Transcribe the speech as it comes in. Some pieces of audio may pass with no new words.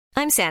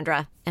I'm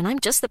Sandra, and I'm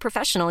just the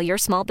professional your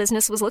small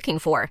business was looking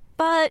for.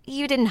 But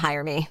you didn't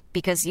hire me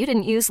because you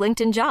didn't use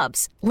LinkedIn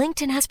Jobs.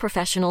 LinkedIn has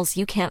professionals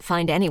you can't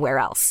find anywhere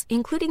else,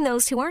 including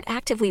those who aren't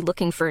actively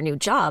looking for a new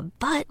job,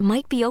 but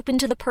might be open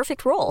to the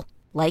perfect role,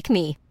 like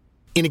me.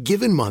 In a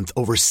given month,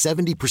 over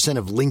 70%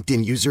 of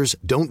LinkedIn users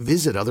don't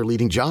visit other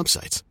leading job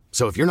sites.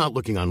 So if you're not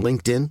looking on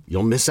LinkedIn,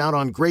 you'll miss out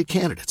on great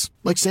candidates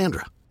like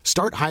Sandra.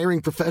 Start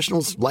hiring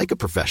professionals like a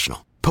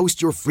professional.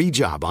 Post your free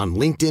job on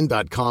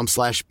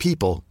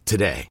linkedin.com/people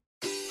today.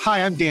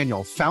 Hi, I'm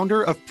Daniel,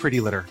 founder of Pretty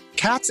Litter.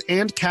 Cats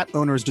and cat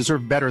owners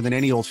deserve better than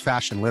any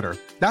old-fashioned litter.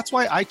 That's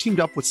why I teamed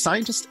up with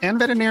scientists and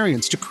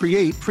veterinarians to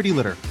create Pretty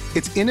Litter.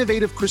 Its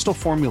innovative crystal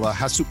formula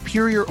has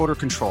superior odor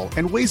control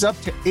and weighs up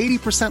to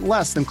 80%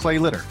 less than clay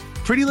litter.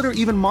 Pretty Litter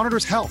even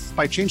monitors health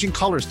by changing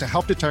colors to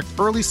help detect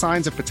early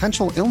signs of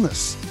potential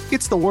illness.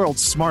 It's the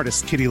world's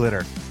smartest kitty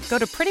litter. Go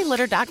to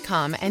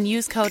prettylitter.com and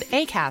use code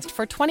ACAST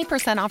for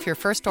 20% off your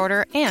first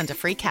order and a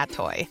free cat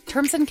toy.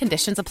 Terms and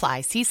conditions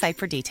apply. See site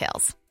for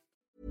details.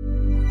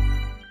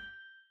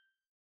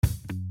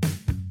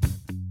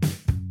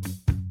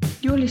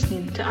 You're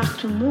listening to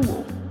Achtung,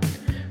 Millwall,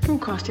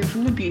 broadcasting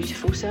from the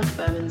beautiful South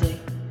Bermondsey.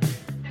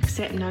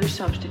 Accept no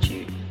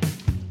substitute.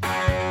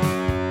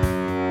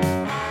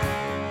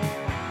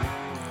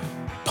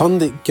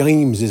 Pundit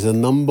Games is a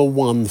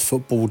 #1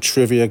 football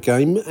trivia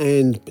game,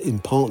 and in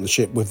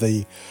partnership with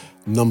the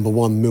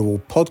 #1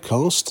 Millwall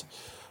podcast,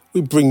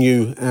 we bring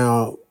you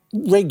our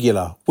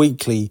regular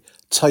weekly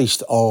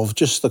taste of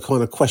just the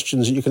kind of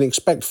questions that you can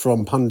expect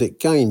from Pundit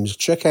Games.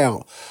 Check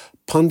out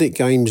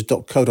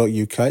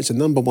punditgames.co.uk. It's a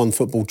 #1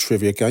 football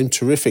trivia game.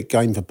 Terrific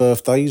game for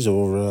birthdays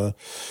or,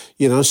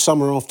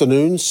 summer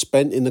afternoons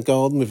spent in the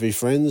garden with your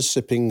friends,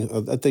 sipping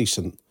a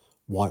decent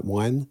white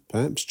wine,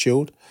 perhaps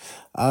chilled.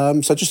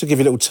 So just to give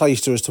you a little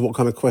taster as to what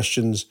kind of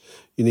questions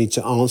you need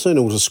to answer in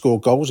order to score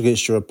goals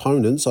against your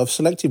opponents, I've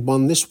selected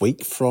one this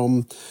week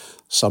from,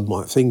 some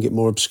might think it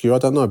more obscure, I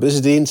don't know, but this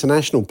is the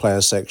international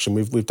player section.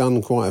 We've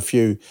done quite a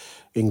few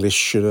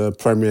English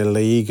Premier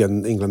League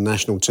and England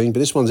national team, but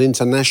this one's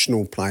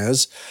international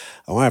players.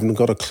 Oh, I haven't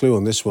got a clue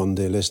on this one,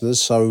 dear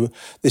listeners. So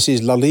this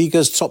is La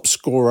Liga's top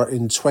scorer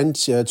in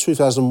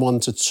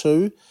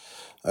 2001-2.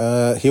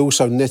 He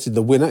also netted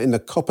the winner in the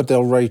Copa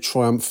del Rey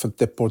triumph for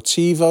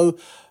Deportivo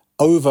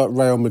over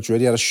Real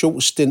Madrid. He had a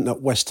short stint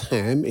at West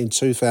Ham in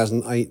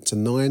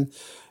 2008-9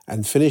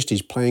 and finished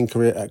his playing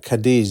career at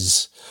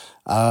Cadiz.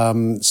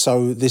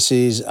 So this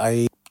is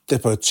a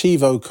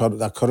Deportivo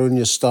La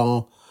Coruña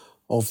star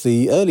of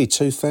the early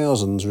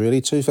 2000s,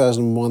 really,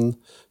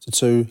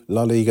 2001-2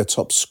 La Liga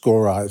top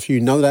scorer. If you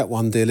know that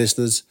one, dear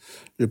listeners,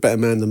 you're a better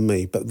man than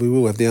me, but we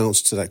will have the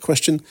answer to that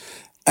question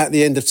at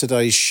the end of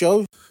today's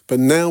show.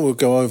 But now we'll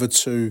go over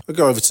to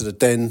the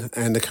Den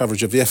and the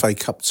coverage of the FA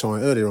Cup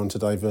tie earlier on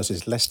today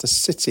versus Leicester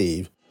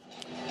City.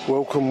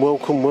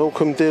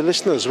 Welcome, dear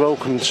listeners.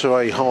 Welcome to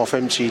a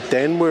half-empty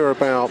Den. We're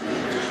about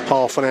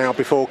half an hour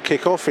before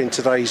kick-off in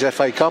today's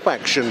FA Cup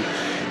action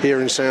here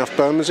in South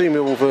Bermondsey,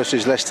 Millwall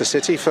versus Leicester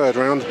City, third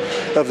round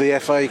of the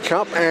FA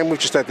Cup, and we've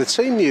just had the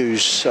team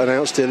news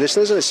announced, dear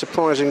listeners, and it's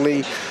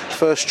surprisingly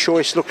first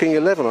choice looking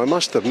 11. I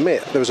must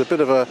admit, there was a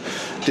bit of a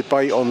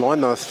debate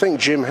online. I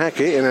think Jim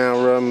Hackett in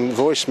our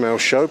voicemail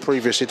show,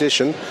 previous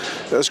edition,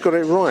 has got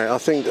it right. I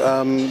think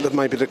that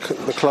maybe the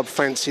club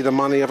fancy the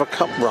money of a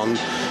cup run.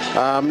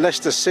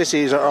 Leicester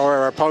City are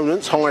our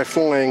opponents,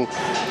 high-flying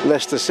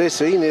Leicester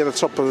City, near the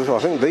top of, I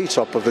think, the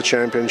top of the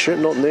Championship,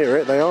 not near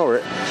it, they are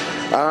it.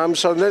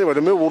 So anyway,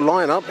 the Millwall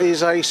lineup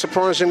is a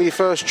surprisingly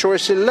first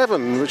choice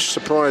 11, which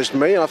surprised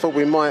me. I thought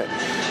we might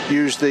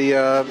use the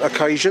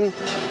occasion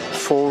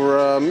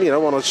for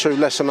one or two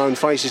lesser known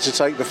faces to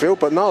take the field,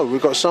 but no,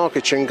 we've got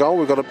Sarkic in goal,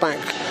 we've got a back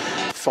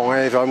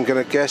five, I'm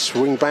going to guess,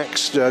 wing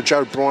backs,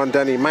 Joe Bryan,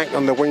 Danny Mack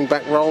on the wing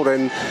back role,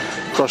 then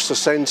across the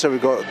centre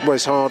we've got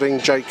Wes Harding,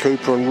 Jake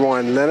Cooper and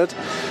Ryan Leonard.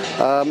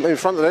 In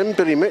front of them,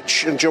 Billy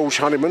Mitch and George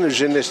Honeyman,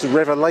 who's in this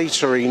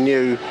revelatory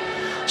new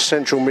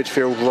central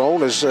midfield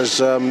role, as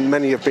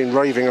many have been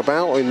raving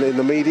about in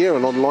the media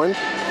and online.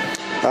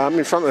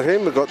 In front of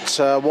him we've got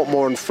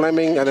Watmore and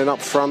Fleming, and then up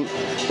front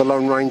the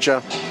Lone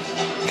Ranger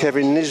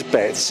Kevin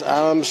Nisbet.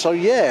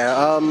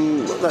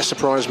 That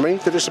surprised me.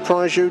 Did it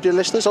surprise you, dear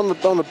listeners? On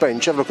the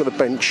bench, have a look at the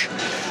bench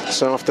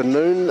this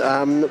afternoon.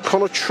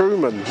 Connor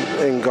Trueman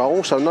in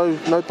goal, so no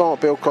Bart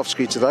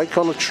Bielkowski today.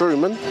 Connor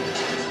Trueman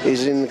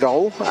is in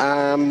goal.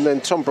 Then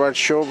Tom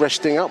Bradshaw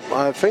resting up,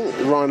 I think.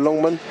 Ryan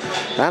Longman.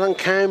 Alan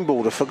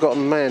Campbell, the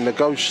forgotten man, the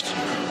ghost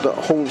that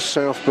haunts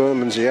South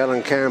Bermondsey.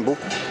 Alan Campbell.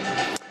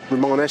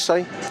 Romain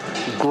Esse.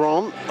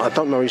 Grant, I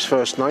don't know his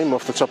first name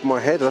off the top of my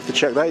head, I'll have to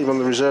check that, even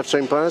the reserve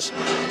team players.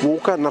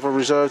 Walker, another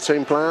reserve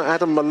team player.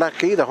 Adam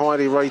Malaki, the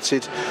highly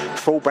rated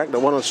fullback that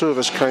one or two of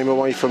us came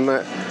away from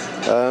that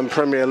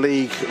Premier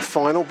League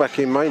final back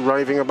in May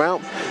raving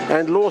about.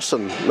 And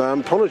Lawson,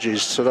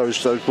 apologies to those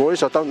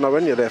boys, I don't know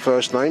any of their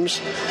first names.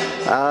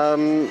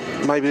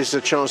 Maybe this is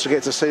a chance to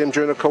get to see them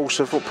during the course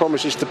of what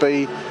promises to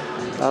be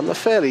a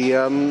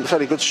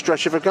fairly good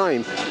stretch of a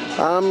game.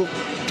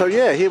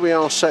 Here we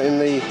are sat in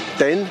the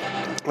Den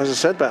as I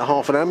said, about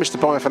half an hour. Mr.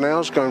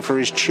 Byfanow's going for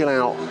his Chill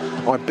Out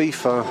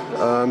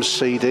Ibiza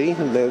CD.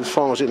 The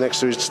file is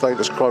next to his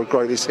status quo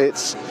greatest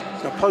hits.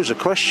 I posed a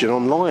question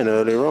online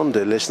earlier on,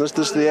 dear listeners.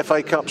 Does the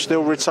FA Cup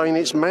still retain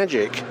its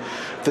magic?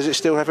 Does it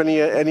still have any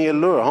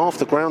allure? Half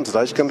the ground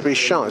today is going to be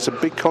shut. It's a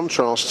big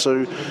contrast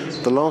to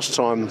the last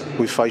time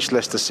we faced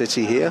Leicester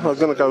City here. I'm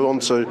going to go on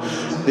to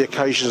the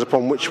occasions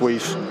upon which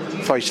we've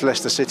faced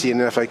Leicester City in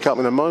the FA Cup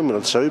in a moment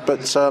or two,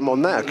 but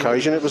on that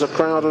occasion it was a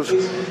crowd of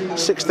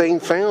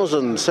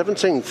 16,000,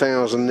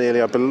 17,000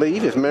 nearly, I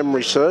believe, if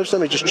memory serves.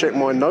 Let me just check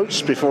my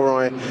notes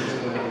before I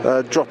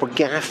drop a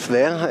gaff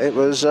there. It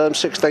was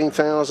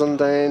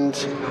 16,000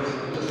 and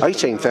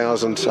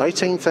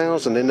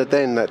 18,000 in the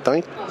Den that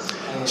day.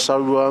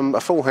 So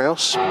a full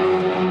house,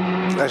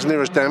 as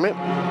near as damn it.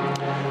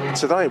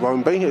 Today it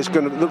won't be.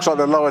 Looks like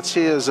the lower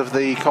tiers of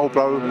the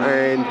Coldblow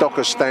and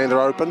Dockers stand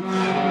are open.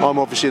 I'm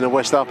obviously in the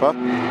West Upper,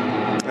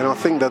 and I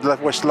think the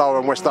West Lower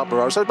and West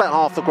Upper are, so about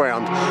half the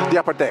ground. The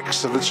upper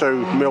decks of the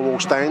two Millwall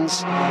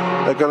stands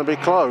are going to be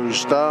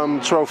closed.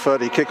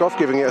 12:30 kick-off,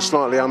 giving it a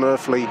slightly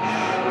unearthly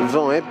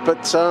vibe,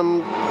 but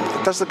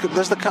does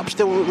the Cup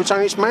still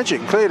retain its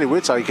magic? Clearly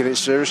we're taking it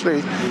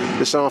seriously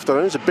this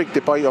afternoon. There's a big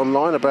debate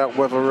online about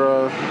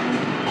whether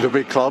the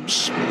big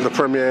clubs, the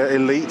Premier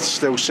Elite,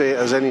 still see it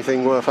as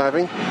anything worth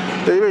having.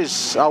 There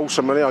is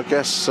ultimately, I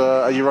guess,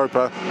 a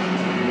Europa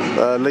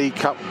League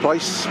Cup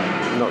place,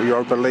 not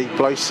Europa League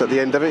place at the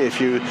end of it if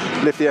you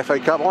lift the FA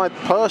Cup.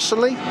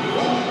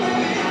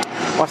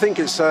 I think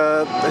it's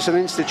an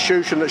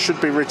institution that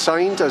should be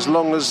retained as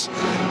long as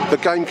the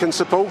game can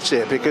support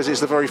it, because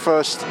it's the very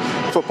first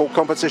football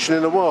competition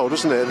in the world,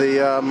 isn't it?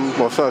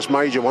 The first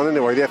major one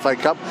anyway, the FA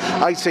Cup,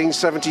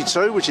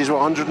 1872, which is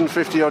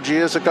 150 odd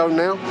years ago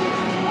now.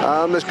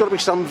 There's got to be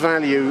some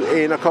value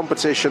in a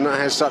competition that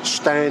has such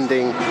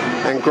standing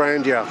and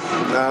grandeur.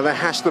 There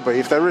has to be.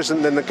 If there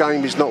isn't, then the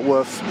game is not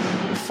worth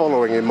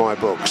following in my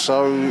book.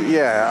 So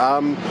yeah,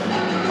 I'm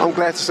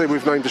glad to see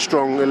we've named a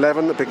strong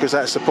 11, because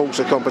that supports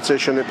the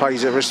competition, it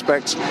pays it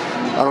respect,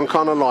 and I'm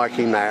kind of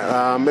liking that.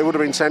 It would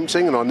have been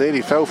tempting, and I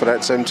nearly fell for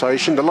that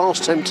temptation. The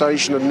last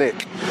temptation of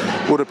Nick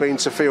would have been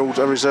to field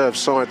a reserve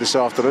side this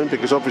afternoon,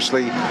 because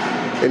obviously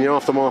in the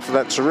aftermath of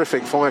that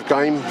terrific 3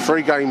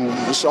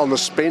 games on the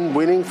spin,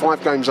 winning,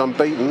 5 games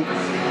unbeaten,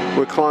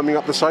 we're climbing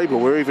up the table.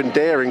 We're even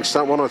daring,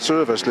 one or two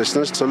of us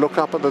listeners, to look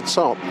up at the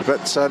top.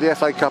 But the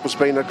FA Cup has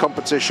been a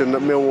competition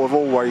that Millwall have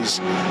always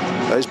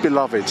is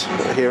beloved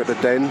here at the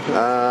Den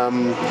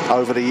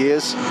over the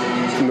years,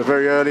 from the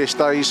very earliest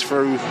days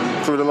through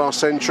the last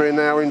century and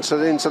now into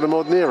the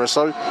modern era.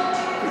 So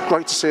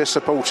great to see us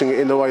supporting it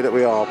in the way that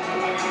we are.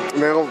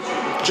 Now,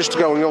 just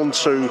going on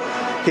to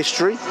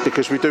history,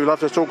 because we do love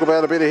to talk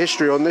about a bit of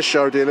history on this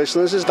show, dear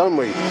listeners, don't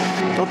we?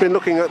 I've been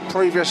looking at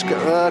previous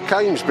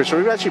games, but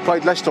we've actually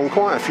played Leicester on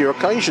quite a few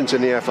occasions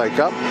in the FA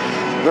Cup.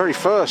 Very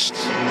first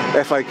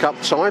FA Cup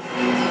type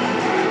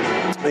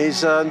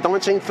is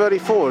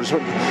 1934. It was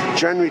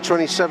January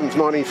 27th,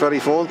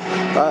 1934.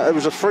 It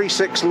was a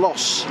 3-6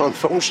 loss,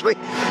 unfortunately.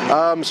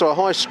 So a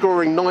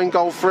high-scoring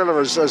 9-goal thriller,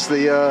 as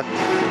the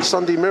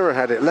Sunday Mirror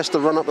had it. Leicester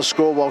run up the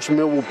score whilst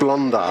Millwall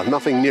blunder.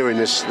 Nothing new in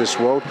this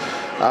world.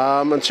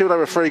 Until they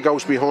were 3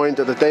 goals behind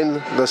at the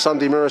Den, the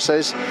Sunday Mirror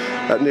says,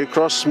 at New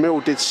Cross,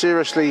 Mill did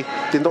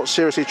not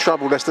seriously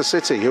trouble Leicester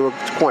City, who were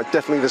quite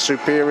definitely the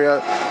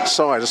superior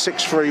side. A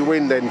 6-3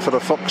 win then for the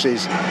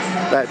Foxes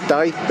that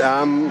day.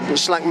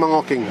 Slack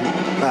marking.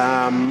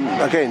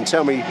 Again,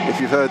 tell me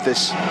if you've heard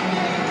this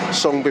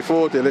song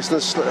before, dear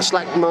listeners.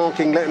 Slack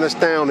marking letting us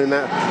down in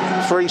that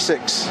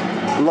 3-6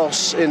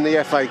 loss in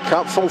the FA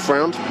Cup, 4th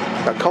round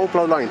at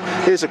Coldblow Lane.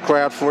 Here's a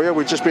crowd for you.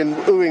 We've just been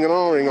oohing and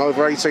ahhing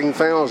over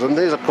 18,000.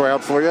 Here's a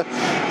crowd for you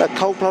at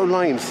Coldblow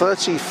Lane,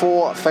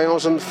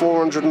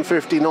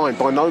 34,459.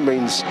 By no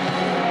means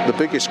the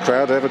biggest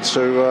crowd ever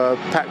to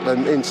pack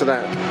them into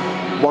that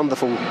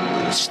wonderful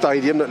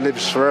stadium that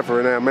lives forever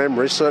in our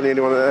memories. Certainly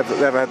anyone that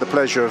ever had the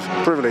pleasure of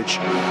privilege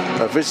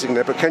of visiting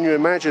there. But can you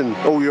imagine,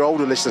 all your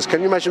older listeners,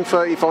 can you imagine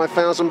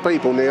 35,000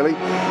 people nearly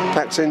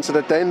packed into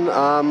the Den?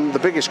 The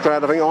biggest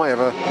crowd I think I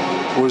ever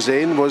was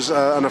in was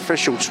an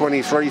official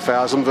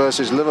 23,000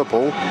 versus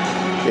Liverpool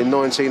in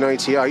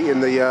 1988 in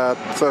the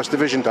First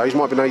Division days.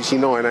 Might have been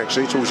 89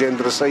 actually, towards the end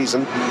of the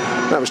season.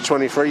 That was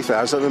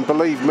 23,000, and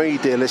believe me,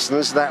 dear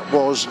listeners, that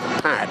was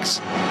packed.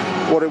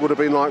 What it would have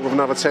been like with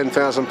another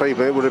 10,000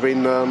 people, it would have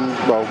been,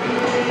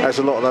 as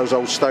a lot of those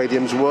old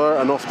stadiums were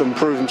and often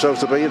prove themselves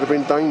to be, it would have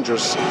been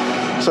dangerous.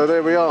 So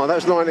there we are.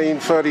 That's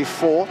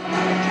 1934.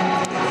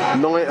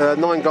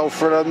 9-goal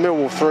thriller,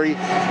 Millwall 3,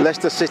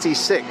 Leicester City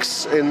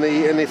 6 in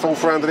the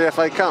 4th round of the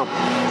FA Cup.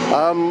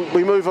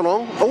 We move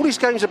along. All these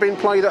games have been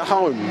played at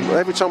home.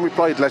 Every time we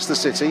played Leicester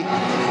City,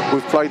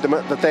 we've played them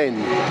at the Den,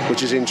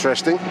 which is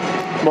interesting.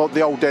 Well,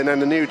 the old Den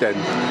and the new Den.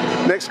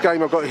 Next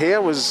game I've got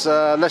here was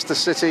Leicester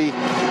City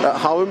at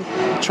home,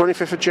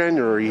 25th of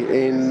January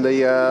in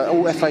the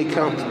FA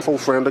Cup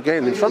 4th round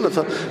again, in front of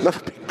another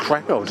big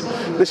crowd.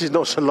 This is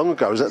not so long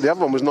ago. The other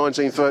one was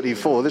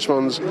 1934. This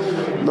one's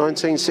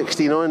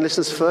 1969.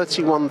 Listeners,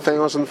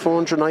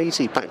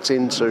 31,480 packed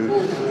into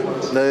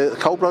the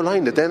Coldblow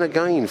Lane, the Den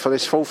again, for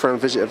this fourth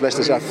round visit of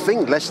Leicester. I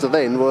think Leicester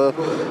then were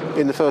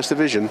in the first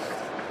division.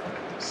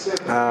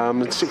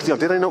 60.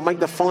 Did they not make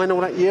the final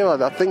that year?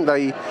 I think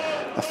they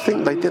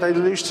did. They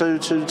lose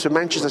to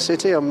Manchester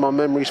City. My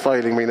memory's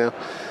failing me now.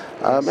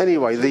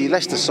 Anyway, the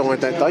Leicester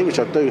side that day, which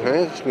I do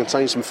have,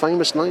 contains some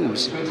famous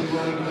names.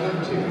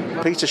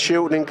 Peter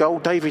Shilton in goal,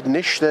 David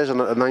Nish, there's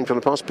a name from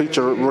the past,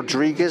 Peter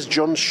Rodriguez,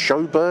 John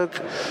Schoberg,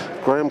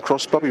 Graham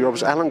Cross, Bobby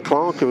Roberts, Alan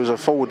Clark, who was a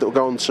forward that will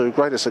go on to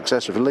greater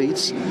success with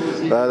Leeds,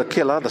 the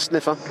killer, the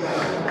sniffer,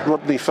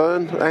 Rodney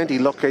Fern, Andy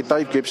Lockhead,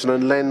 Dave Gibson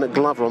and Len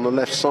Glover on the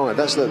left side.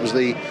 That was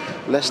the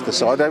Leicester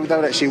side. They would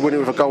actually win it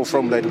with a goal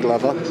from Len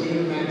Glover,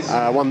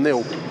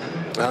 1-0.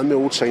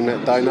 Millwall team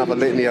that day, another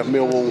litany of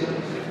Millwall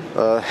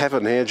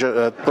heaven here.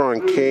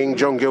 Brian King,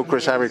 John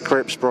Gilchrist, Harry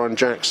Cripps, Brian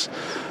Jacks,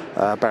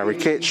 Barry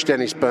Kitch,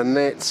 Dennis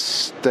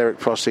Burnett, Derek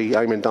Posse,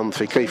 Eamon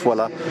Dunphy, Keith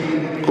Weller,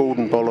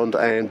 Gordon Bolland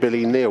and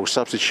Billy Neal.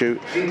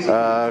 Substitute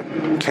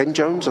Ken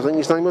Jones, I think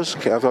his name was.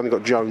 I've only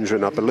got Jones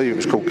written, I believe it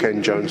was called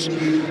Ken Jones.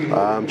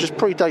 Just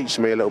predates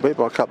me a little bit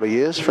by a couple of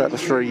years, throughout the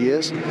 3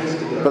 years.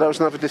 But that was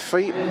another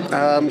defeat.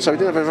 So he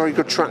didn't have a very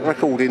good track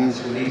record in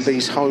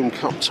these home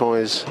cup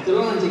ties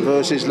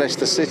versus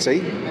Leicester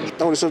City.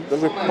 Oh, there's a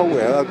report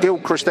here, a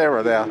Gilchrist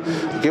error there,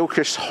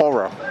 Gilchrist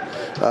horror.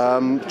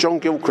 John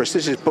Gilchrist,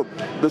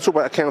 let's talk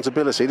about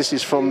accountability. This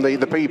is from the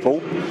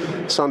People,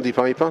 Sunday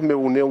paper,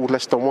 Millwall 0,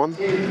 Leicester 1,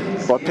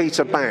 by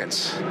Peter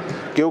Batt.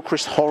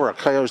 Gilchrist horror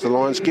KOs the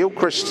Lions.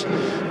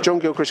 John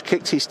Gilchrist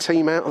kicked his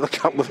team out of the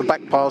cup with a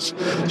back pass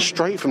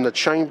straight from the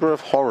chamber of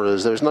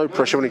horrors. There was no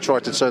pressure when he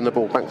tried to turn the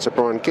ball back to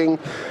Brian King,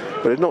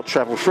 but it had not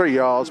travelled 3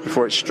 yards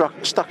before it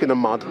stuck in the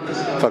mud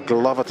for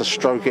Glover to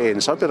stroke it in.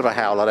 So a bit of a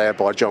howler there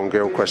by John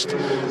Gilchrist.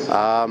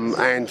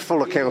 And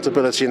full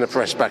accountability in the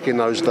press back in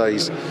those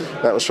days.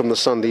 That was from the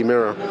Sunday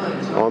Mirror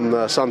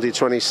on Sunday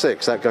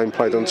 26. That game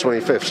played on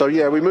 25th. So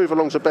yeah, we move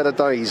along to better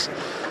days.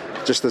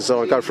 Just as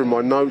I go through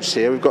my notes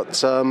here, we've got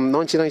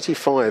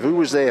 1985. Who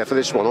was there for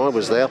this one? I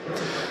was there.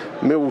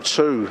 Millwall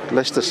 2,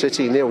 Leicester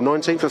City 0.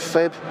 19th of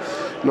Feb,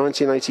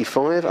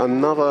 1985.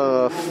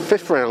 Another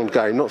fifth round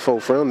game, not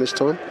fourth round this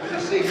time.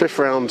 Fifth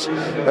round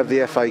of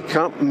the FA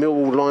Cup.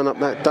 Millwall line up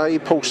that day.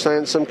 Paul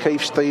Sansom,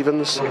 Keith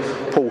Stevens,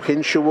 Paul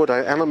Hinshelwood,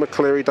 Alan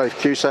McCleary, Dave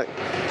Cusack,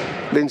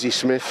 Lindsay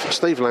Smith,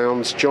 Steve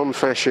Lowndes, John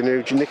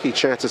Fashanu, Nicky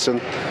Chatterton,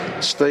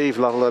 Steve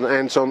Lovell and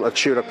Anton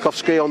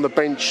Achulakovsky. On the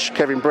bench,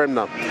 Kevin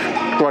Bremner.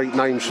 Great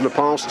names from the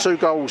past. 2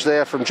 goals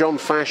there from John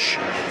Fash,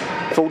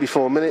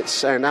 44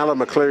 minutes, and Alan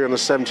McCleary on the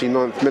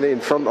 79th minute in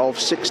front of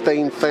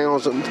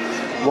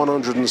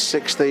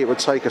 16,160. It would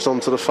take us on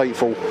to the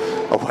fateful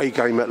away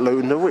game at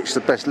Luton, which the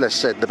less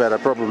said the better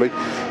probably.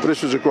 But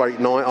this was a great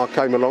night. I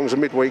came along as a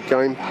midweek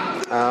game.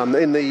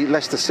 In the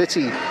Leicester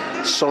City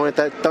side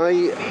that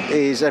day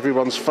is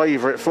everyone's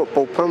favourite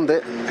football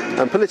pundit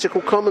and political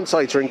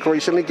commentator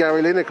increasingly,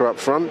 Gary Lineker up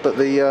front, but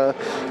the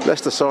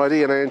Leicester side,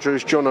 Ian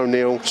Andrews, John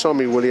O'Neill,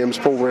 Tommy Williams,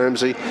 Paul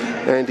Ramsey,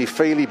 Andy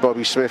Feely,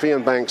 Bobby Smith,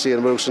 Ian Banks,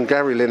 Ian Wilson,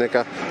 Gary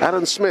Lineker,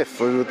 Alan Smith,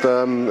 who had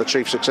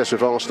achieved success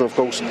with Arsenal of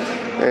course,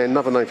 and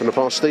another name from the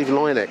past, Steve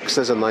Lynex,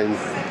 there's a name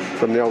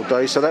from the old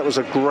days. So that was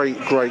a great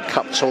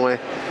cup tie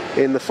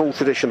in the full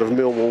tradition of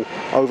Millwall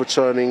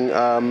overturning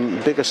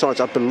bigger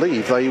sides. I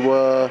believe they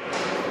were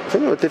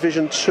a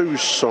Division 2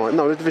 side,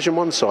 no, a Division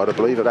 1 side I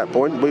believe at that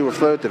point. We were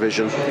 3rd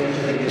division,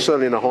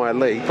 certainly in a higher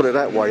league, put it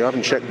that way. I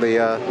haven't checked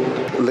the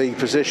league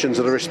positions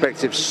of the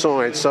respective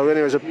sides. So anyway,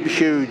 it was a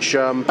huge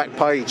back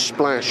page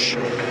splash,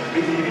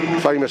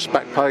 famous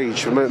back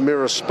page from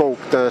Mirror Sport,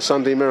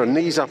 Sunday Mirror.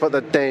 Knees up at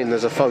the Den,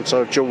 there's a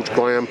photo of George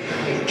Graham,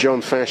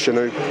 John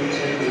Fashanu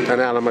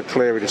and Alan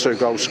McCleary, the 2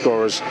 goal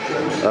scorers.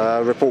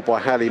 Report by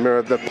Halley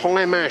Mirror. The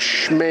Pie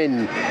Mash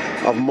men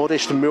of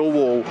modest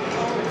Millwall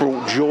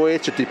brought joy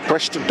to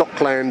depressed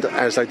Dockland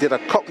as they did a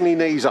Cockney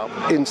knees up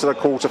into the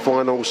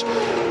quarter-finals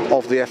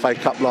of the FA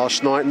Cup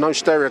last night. No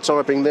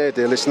stereotyping there,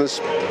 dear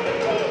listeners.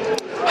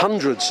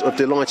 Hundreds of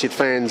delighted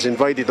fans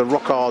invaded the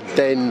rock-hard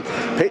Den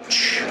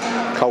pitch,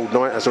 cold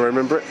night as I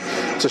remember it,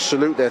 to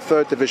salute their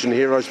 3rd division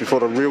heroes before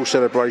the real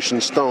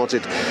celebration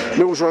started.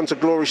 Mill's run to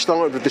glory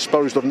started with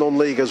disposed of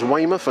non-leaguers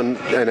Weymouth and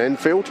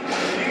Enfield,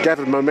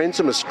 gathered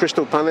momentum as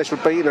Crystal Palace were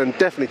beaten, and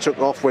definitely took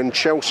off when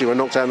Chelsea were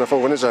knocked out in the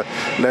fourth. And there's a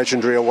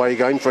legendary away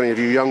game for any of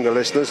you younger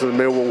listeners, the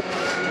Millwall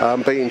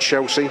beating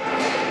Chelsea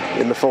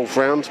in the 4th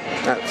round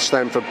at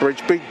Stamford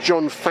Bridge. Big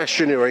John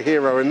Fashanu, a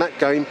hero in that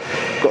game,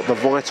 got the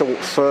vital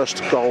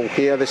first goal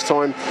here this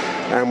time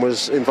and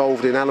was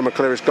involved in Alan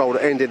McCleary's goal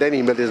that ended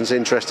any Midlands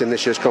interest in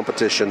this year's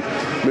competition.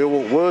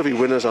 Millwall worthy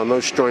winners are no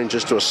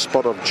strangers to a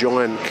spot of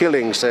giant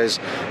killing, says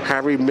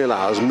Harry Miller,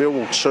 as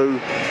Millwall 2,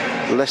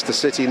 Leicester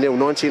City 0,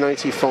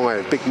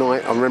 1985. Big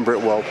night, I remember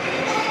it well.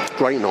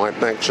 Great night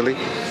actually.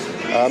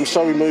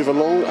 So we move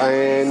along,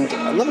 and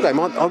another game.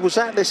 I was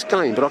at this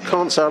game, but I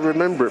can't say I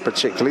remember it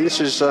particularly. This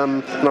is,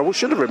 no, we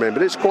should have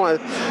remembered it. It's quite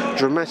a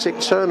dramatic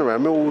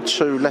turnaround. Millwall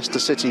 2, Leicester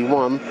City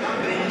 1.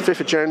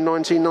 5th of January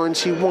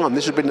 1991.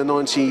 This had been the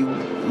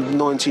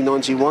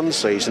 1990-91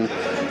 season,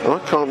 and I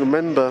can't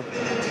remember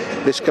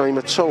this game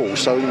at all,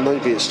 so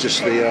maybe it's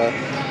just the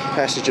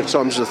passage of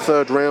time. It's a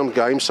third round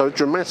game, so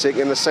dramatic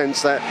in the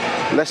sense that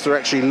Leicester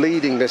actually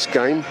leading this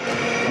game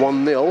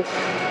 1-0.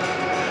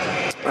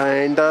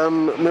 And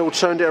Mill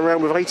turned it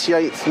around with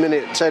 88th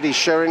minute Teddy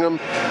Sheringham,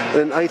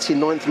 and then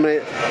 89th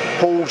minute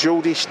Paul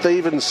Geordie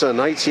Stevenson.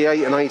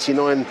 88 and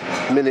 89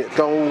 minute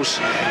goals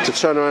to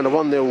turn around a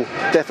 1-0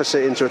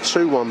 deficit into a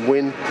 2-1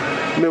 win.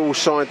 Mill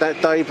side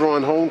that day: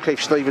 Brian Horn, Keith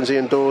Stevens,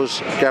 Ian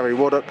Dawes, Gary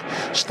Waddock,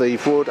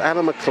 Steve Wood,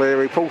 Alan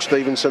McCleary, Paul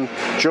Stevenson,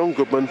 John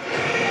Goodman,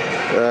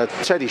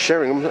 Teddy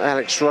Sheringham,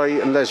 Alex Ray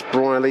and Les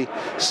Briley.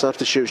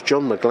 Substitutes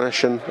John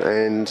McGlashan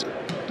and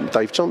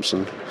Dave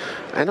Thompson.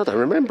 And I don't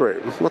remember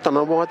it. I don't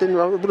know why I didn't.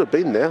 I would have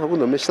been there. I wouldn't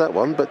have missed that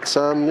one. But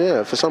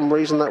yeah, for some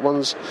reason that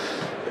one's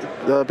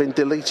been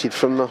deleted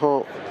from the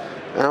Heart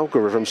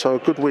algorithm. So a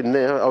good win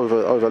there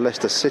over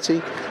Leicester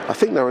City. I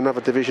think they were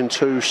another Division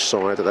 2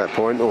 side at that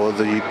point, or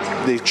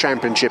the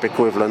Championship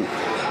equivalent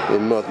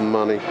in modern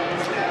money.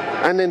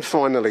 And then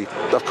finally,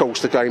 of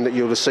course, the game that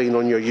you'll have seen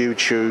on your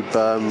YouTube.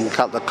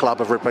 The club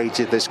have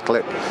repeated this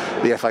clip.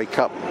 The FA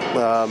Cup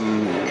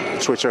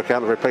Twitter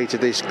account have repeated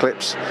these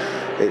clips.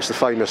 It's the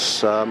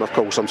famous, of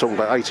course, I'm talking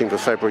about 18th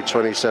of February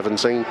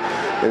 2017,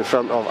 in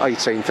front of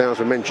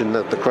 18,000. We mentioned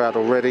the crowd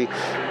already.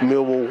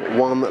 Millwall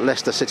 1,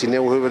 Leicester City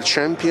 0, who were the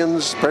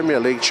champions, Premier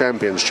League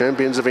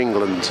champions of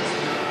England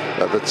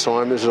at the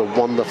time. This was a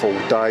wonderful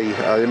day,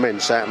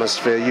 immense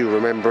atmosphere. You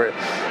remember it.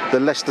 The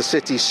Leicester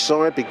City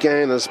side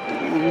began as,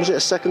 was it a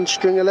second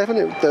string 11?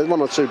 There were one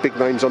or two big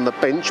names on the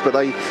bench, but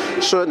they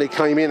certainly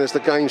came in as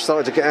the game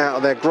started to get out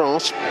of their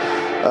grasp.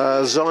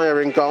 Zaya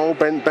in goal,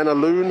 Ben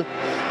Benaloon,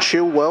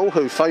 Chilwell,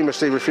 who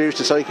famously refused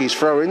to take his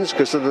throw-ins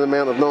because of the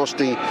amount of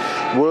nasty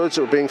words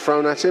that were being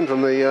thrown at him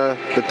from the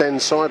Den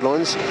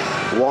sidelines.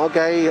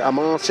 Wage,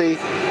 Amati,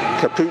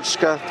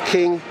 Kaputska,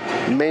 King,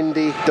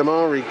 Mendy,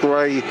 Damari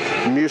Gray,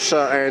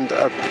 Musa and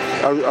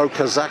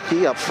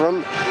Okazaki up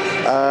front.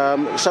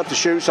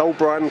 Substitutes: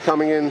 Albrighton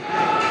coming in,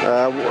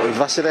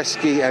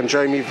 Vasilevsky and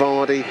Jamie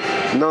Vardy,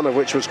 none of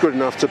which was good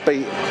enough to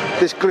beat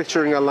this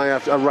glittering array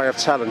of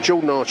talent.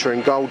 Jordan Archer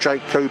in goal,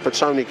 Jake Cooper,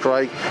 Tony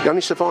Craig, the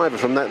only survivor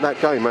from that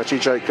game actually,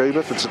 Jake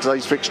Cooper, for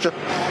today's fixture.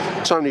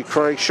 Tony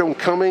Craig, Sean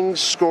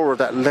Cummings, scorer of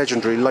that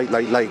legendary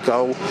late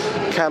goal,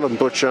 Callum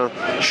Butcher,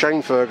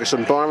 Shane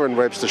Ferguson, Byron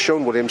Webster,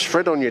 Sean Williams,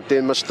 Fred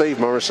Onyedinma, Steve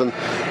Morrison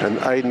and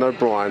Aidan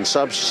O'Brien.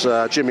 Subs: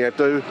 Jimmy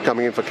Adu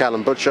coming in for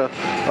Callum Butcher.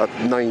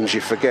 Names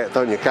you forget,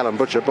 don't you? Callum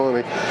Butcher,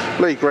 blimey.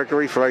 Lee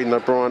Gregory for Aidan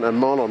O'Brien and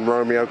Marlon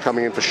Romeo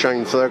coming in for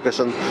Shane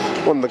Ferguson.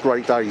 One of the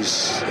great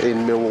days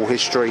in Millwall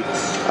history.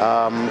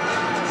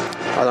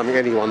 I don't think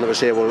anyone that was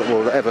here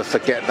will ever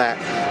forget that.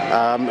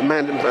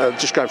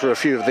 Just going through a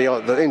few of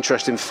the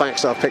interesting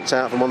facts that I've picked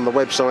out from one of the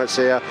websites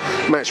here.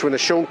 Match winner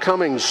Sean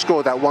Cummings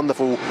scored that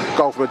wonderful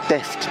goal from a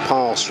deft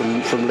pass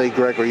from Lee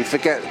Gregory. You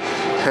forget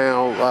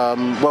how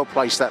well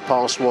placed that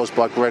pass was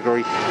by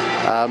Gregory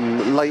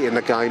late in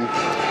the game.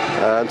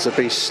 To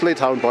be slid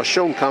home by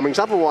Sean Cummings,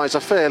 otherwise a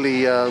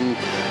fairly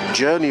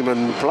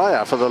journeyman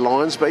player for the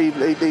Lions, but he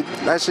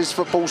that's his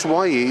football's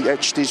way. He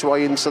etched his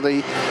way into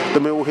the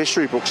Mill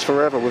history books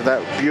forever with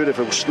that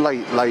beautiful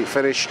late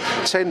finish.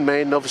 10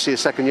 men, obviously a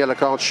second yellow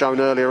card shown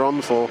earlier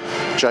on for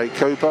Jake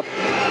Cooper.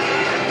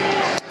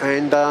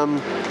 And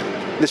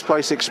this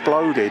place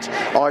exploded.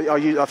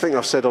 I think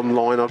I've said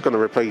online, I'm going to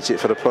repeat it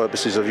for the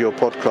purposes of your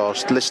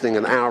podcast listening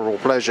and oral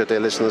pleasure, dear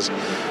listeners.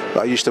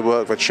 I used to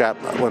work with a chap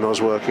when I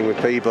was working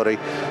with Peabody,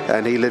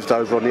 and he lived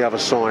over on the other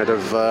side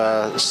of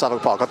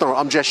Southwark Park.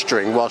 I'm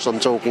gesturing whilst I'm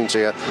talking to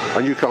you,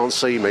 and you can't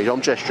see me.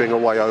 I'm gesturing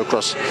away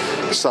across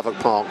Southwark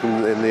Park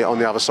on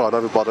the other side,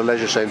 over by the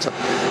leisure centre.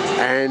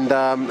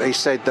 And he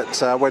said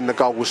that when the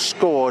goal was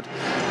scored,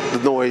 the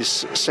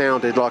noise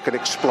sounded like an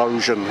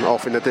explosion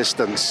off in the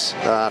distance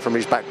from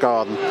his back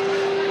garden.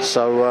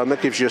 So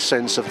that gives you a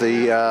sense of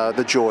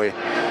the joy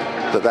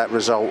that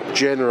result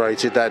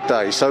generated that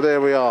day. So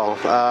there we are.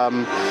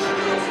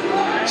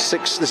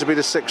 This will be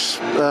the sixth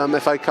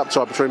FA Cup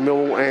tie between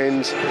Millwall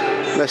and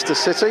Leicester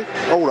City,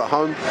 all at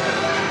home.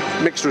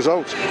 Mixed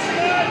result,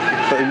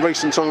 but in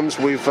recent times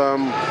we've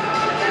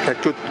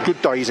had good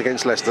days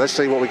against Leicester. Let's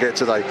see what we get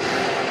today.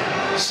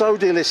 So,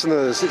 dear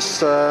listeners,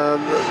 it's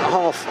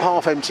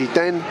half empty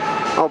Den.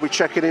 I'll be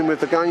checking in with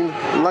the game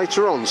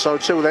later on. So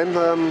till then,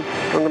 I'm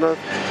going to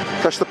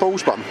press the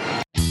pause button.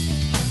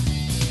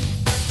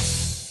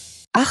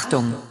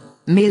 Achtung,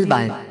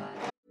 Millwall.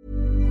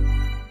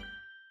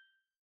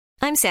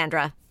 I'm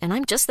Sandra, and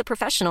I'm just the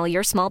professional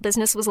your small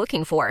business was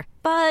looking for.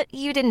 But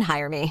you didn't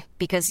hire me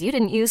because you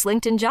didn't use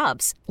LinkedIn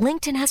Jobs.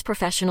 LinkedIn has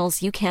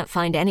professionals you can't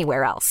find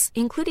anywhere else,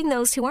 including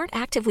those who aren't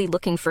actively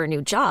looking for a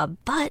new job,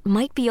 but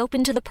might be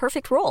open to the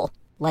perfect role,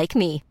 like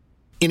me.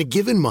 In a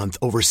given month,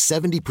 over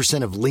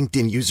 70% of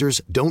LinkedIn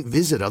users don't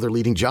visit other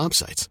leading job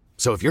sites.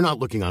 So if you're not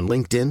looking on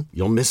LinkedIn,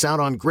 you'll miss out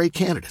on great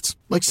candidates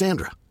like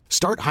Sandra.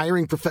 Start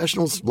hiring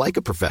professionals like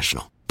a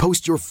professional.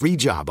 Post your free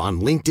job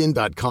on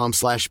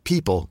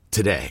linkedin.com/people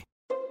today.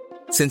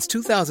 Since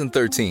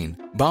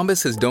 2013,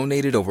 Bombas has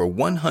donated over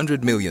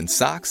 100 million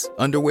socks,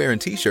 underwear, and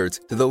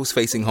T-shirts to those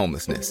facing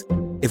homelessness.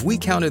 If we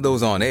counted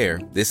those on air,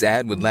 this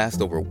ad would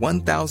last over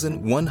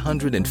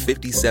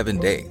 1,157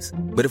 days.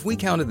 But if we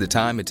counted the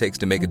time it takes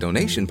to make a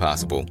donation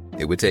possible,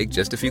 it would take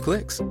just a few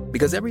clicks.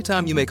 Because every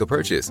time you make a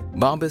purchase,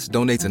 Bombas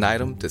donates an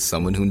item to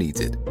someone who needs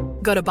it.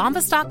 Go to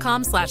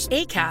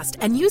bombas.com/ACAST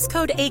and use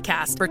code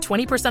ACAST for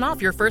 20%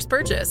 off your first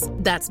purchase.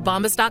 That's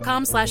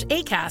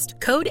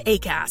bombas.com/ACAST, code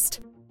ACAST.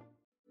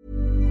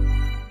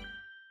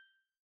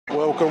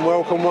 Welcome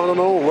one and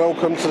all.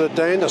 Welcome to the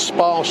Den, a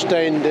sparse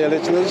Den, dear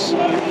listeners.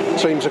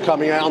 Teams are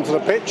coming out onto the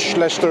pitch.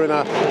 Leicester in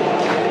a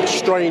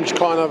strange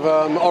kind of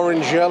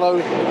orange, yellow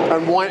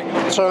and white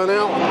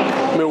turnout.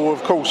 Millwall,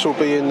 of course, will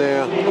be in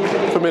their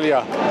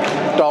familiar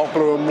dark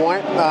blue and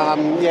white.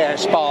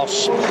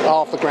 Sparse.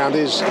 Half the ground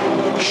is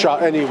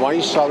shut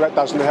anyway, so that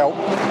doesn't help.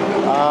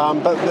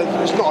 But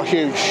it's not a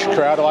huge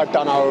crowd. I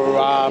don't know,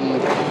 a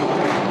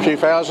few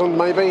thousand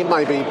maybe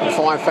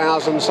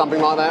 5,000, something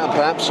like that,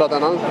 perhaps, I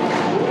don't know.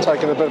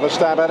 Taking a bit of a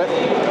stab at it.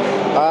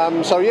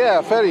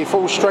 Fairly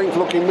full strength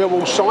looking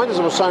Millwall side, as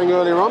I was saying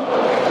earlier on.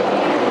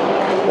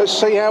 Let's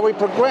see how we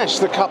progress.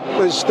 The Cup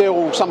is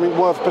still something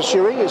worth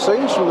pursuing, it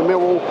seems, from the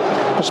Millwall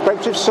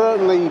perspective.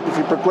 Certainly, if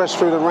you progress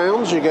through the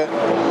rounds, you get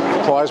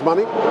prize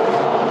money.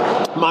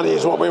 Money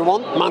is what we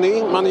want.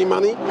 Money.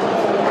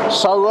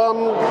 So,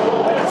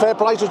 fair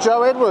play to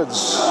Joe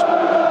Edwards.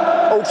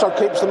 Also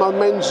keeps the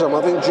momentum.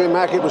 I think Jim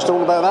Hackett was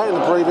talking about that in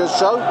the previous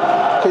show.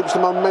 Keeps the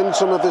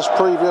momentum of this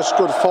previous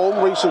good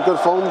form, recent good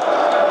form,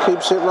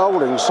 keeps it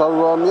rolling. So,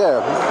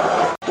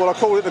 Well, I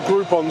call it the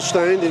Groupon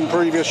stand in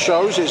previous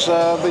shows. It's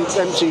the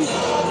empty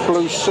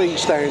blue seat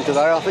stand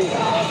today. I think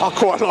I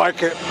quite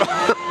like it.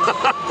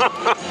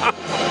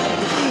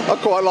 I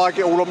quite like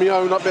it all on my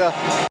own up there.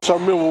 So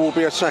Millwall will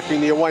be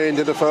attacking the away end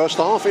in the first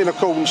half in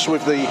accordance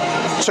with the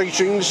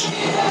teachings,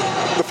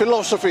 the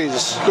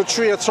philosophies, the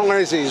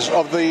treatises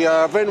of the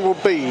Venerable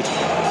Bede,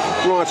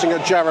 writing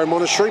at Jarrow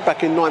Monastery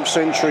back in 9th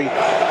century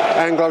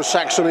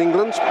Anglo-Saxon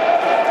England.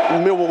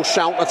 Millwall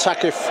shall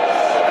attacketh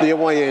the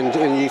away end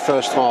in the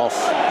first half.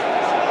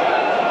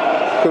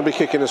 Going to be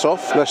kicking us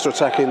off. Leicester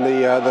attacking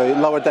the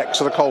lower decks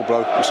of the Cold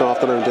Blow this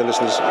afternoon, dear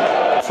listeners.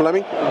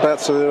 Fleming about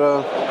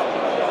to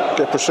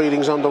get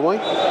proceedings underway.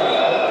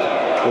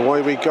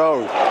 Away we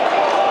go.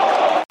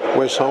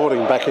 Wes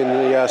Harding back in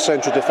the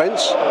central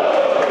defence.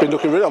 Been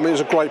looking really. I mean, it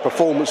was a great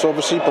performance,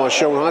 obviously, by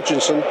Sean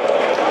Hutchinson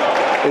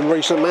in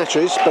recent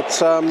matches, but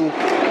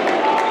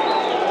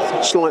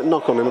slight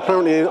knock on him.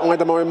 Apparently,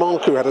 Idemo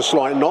Marku had a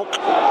slight knock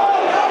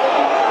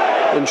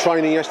in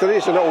training yesterday.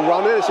 It's a little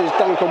run here. This is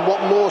Duncan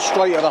Watmore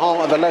straight at the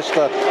heart of the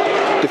Leicester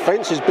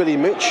defence. Is Billy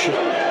Mitch.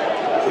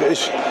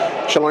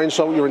 Shall I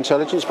insult your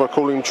intelligence by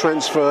calling him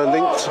transfer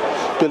linked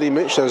Billy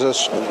Mitch? There's a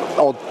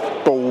odd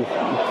ball,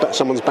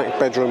 someone's back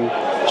bedroom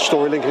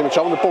story linking him to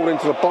Charlton. The ball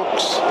into the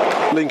box,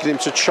 linking him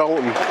to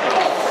Charlton.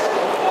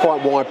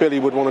 Quite why Billy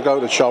would want to go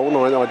to Charlton,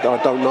 I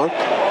don't know.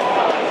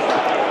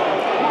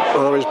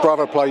 His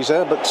brother plays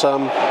there, but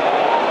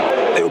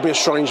it would be a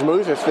strange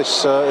move if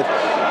this if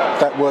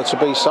that were to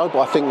be so.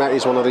 But I think that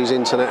is one of these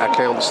internet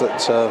accounts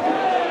that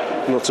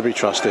not to be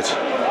trusted.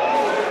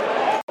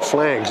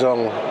 Flags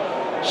are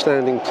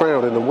standing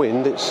proud in the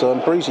wind. It's a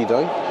breezy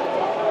day.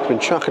 It's been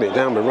chucking it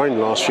down with rain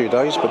the last few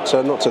days, but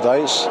not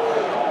today. It's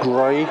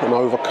grey and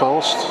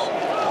overcast.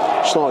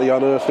 Slightly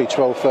unearthly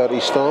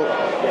 12:30 start.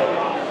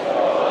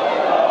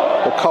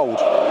 But cold.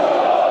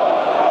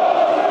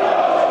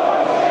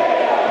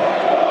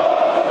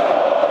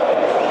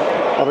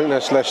 I think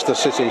that's Leicester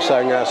City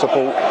saying our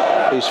support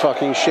is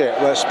fucking shit.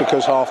 That's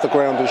because half the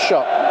ground is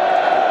shut.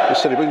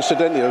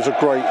 Incidentally, there was a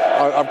great,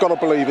 I've got to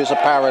believe it's a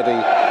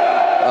parody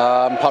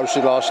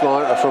posted last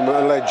night from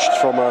a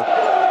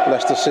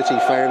Leicester City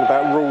fan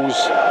about rules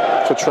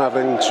for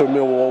travelling to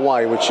Millwall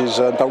away, which is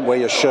don't wear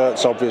your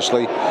shirts,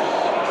 obviously,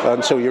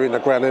 until you're in the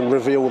ground and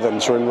reveal them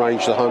to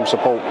enrage the home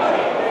support.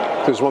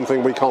 Because one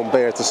thing we can't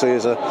bear to see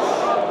is a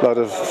load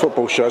of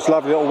football shirts.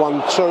 Lovely little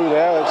 1-2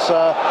 there. It's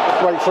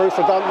right through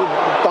for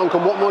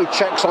Duncan Watmore. He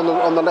checks on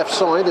the left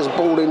side. There's a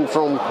ball in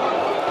from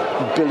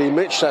Billy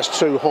Mitch. That's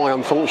too high,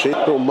 unfortunately.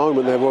 Little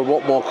moment there where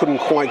Watmore couldn't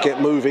quite get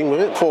moving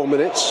with it. 4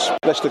 minutes.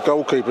 Leicester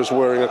goalkeeper's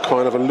wearing a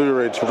kind of a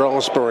lurid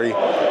raspberry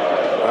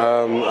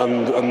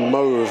and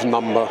mauve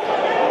number.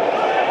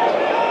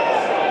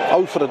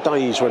 Oh, for the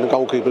days when the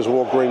goalkeepers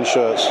wore green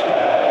shirts.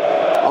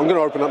 I'm going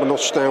to open up a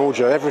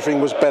nostalgia. Everything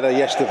was better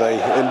yesterday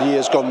in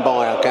years gone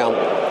by, I count.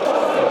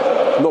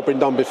 Not been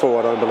done before,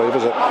 I don't believe,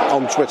 is it?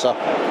 On Twitter.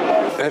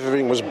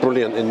 Everything was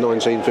brilliant in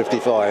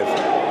 1955.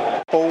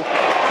 Ball,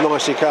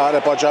 nicely cut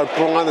there by Joe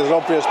Bryan. There's an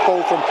obvious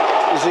ball from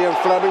Zian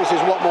Fleming. This is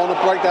Watmore on a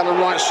break down the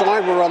right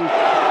side. We're on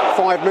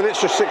 5 minutes,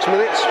 just 6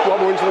 minutes.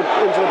 Watmore into the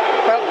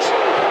belt.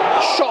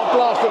 Shot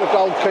blast at the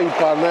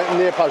goalkeeper and that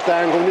near post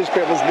angle.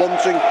 Nisbet was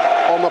wanting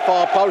on the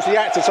far post. He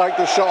had to take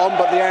the shot on,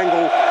 but the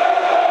angle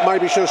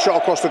maybe should have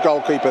shot across the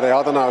goalkeeper there.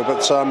 I don't know,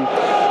 but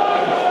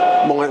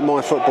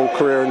my football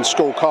career in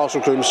school, Castle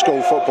Groom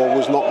school football,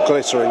 was not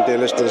glittering, dear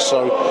listeners.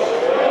 So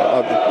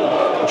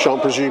I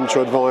shan't presume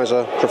to advise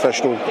a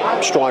professional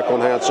striker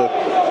on how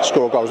to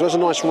score goals. There's a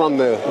nice run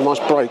there, a nice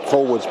break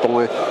forwards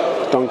by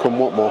Duncan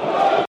Watmore.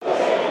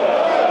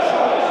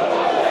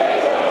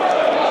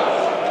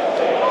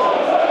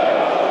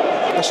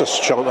 That's a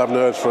chant I haven't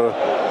heard for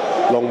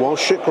a long while.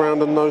 Shit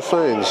ground and no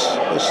fans.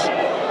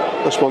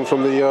 That's one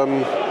from the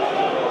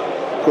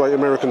Great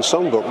American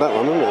Songbook, that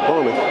one, isn't it?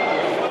 Blimey.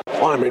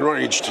 I'm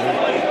enraged.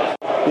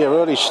 Yeah,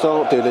 early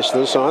start, dear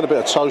listeners. So I had a bit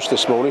of toast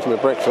this morning for my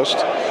breakfast,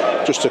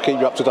 just to keep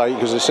you up to date,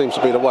 because it seems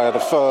to be the way of the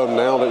firm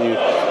now that you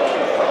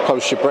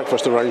post your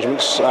breakfast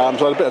arrangements. So I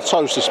had a bit of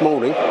toast this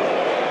morning,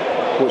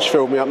 which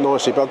filled me up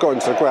nicely, but I got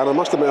into the ground. I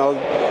must admit I was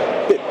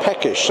a bit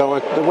peckish, so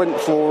I went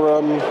for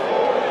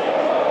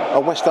a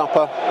West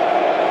Upper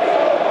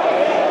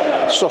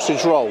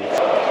sausage roll.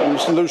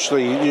 It's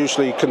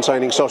usually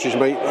containing sausage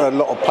meat, a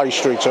lot of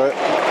pastry to it.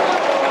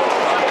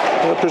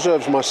 It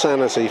preserves my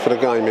sanity for the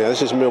game here.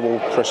 This is Millwall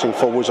pressing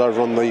forwards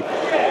over on the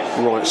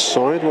right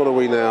side. What are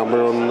we now?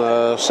 We're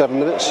on 7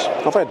 minutes.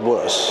 I've had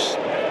worse.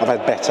 I've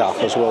had better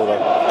as well,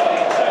 though.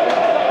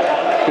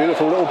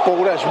 Beautiful little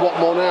ball. That's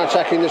Watmore now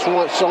attacking this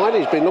right side.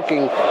 He's been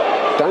looking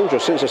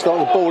dangerous since the start.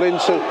 The ball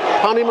into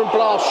Honeyman,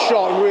 blast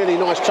shot. Really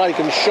nice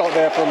taken shot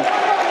there from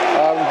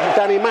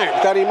Danny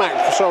Mack.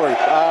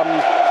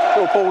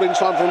 Little ball in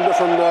time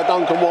from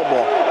Duncan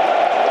Watmore.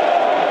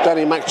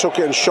 Danny Mack took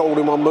it and shouldered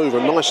in one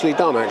movement. Nicely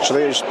done,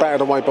 actually. It was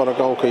battered away by the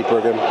goalkeeper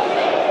again.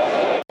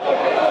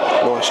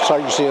 Nice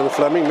takes here in the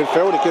Fleming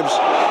midfield. It gives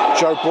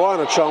Joe Bryan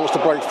a chance to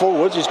break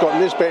forwards. He's got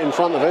Nisbet in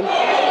front of him.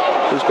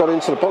 He's got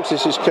into the box.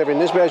 This is Kevin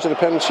Nisbet, edge of the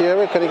penalty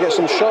area. Can he get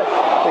some shot?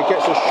 He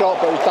gets a shot,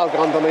 but he's dug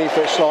underneath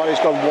it slightly.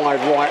 He's gone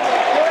wide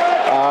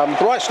right.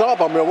 Bright start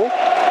by Millwall.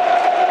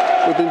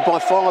 We've been by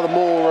far the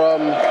more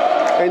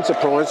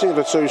enterprising of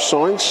the two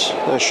sides.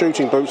 Their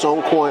shooting boots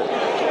aren't quite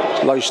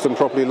laced and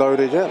properly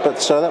loaded yet, but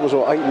that was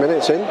 8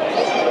 minutes in.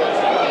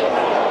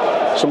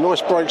 Some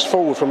nice breaks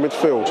forward from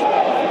midfield.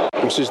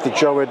 This is the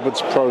Joe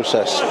Edwards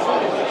process.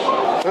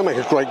 That makes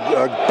a great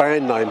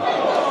band name,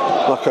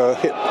 like a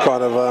hit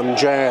kind of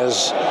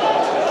jazz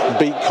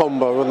beat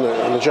combo, wouldn't it?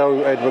 And the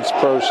Joe Edwards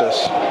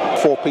process.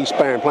 4-piece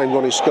band playing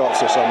Ronnie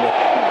Scott's or something.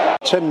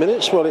 10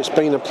 minutes, well, it's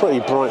been a pretty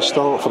bright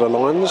start for the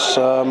Lions.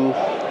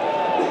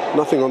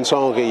 Nothing on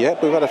target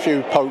yet. We've had a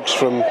few pokes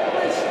from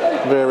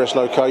various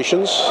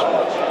locations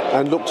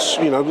and looks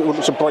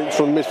a break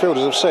from midfield,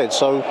 as I've said.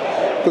 So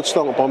good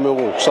start by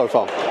Millwall so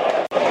far.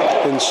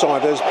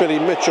 Inside, there's Billy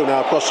Mitchell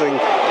now crossing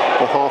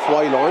the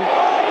halfway line.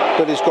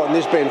 Billy's got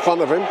Nisbet in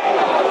front of him.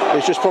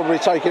 He's just probably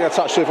taking a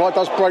touch. So if I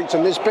does break to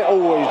Nisbet,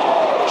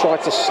 he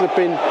tried to slip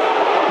in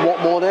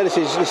Watmore there. This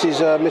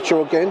is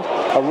Mitchell again.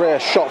 A rare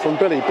shot from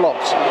Billy,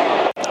 blocked.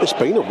 It's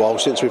been a while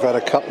since we've had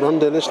a cup run,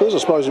 dear listeners. I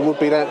suppose it would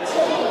be that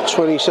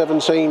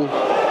 2017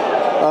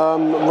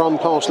 run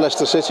past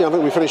Leicester City. I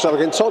think we finished up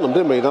against Tottenham,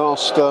 didn't we? The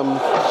last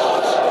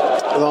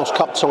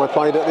cup tie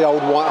played at the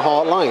old White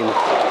Hart Lane,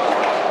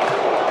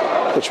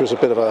 which was a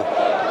bit of a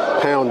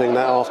pounding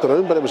that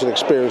afternoon, but it was an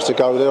experience to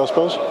go there, I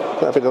suppose.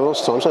 That'll be the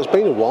last time, so it's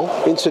been a while.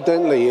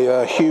 Incidentally,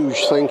 a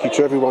huge thank you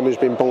to everyone who's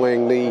been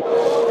buying the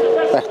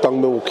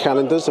Achtung Millwall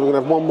calendars. We're going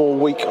to have one more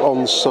week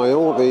on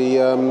sale. The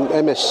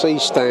MSC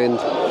stand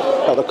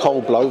at the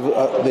Cold Blow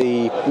at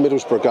the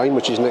Middlesbrough game,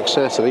 which is next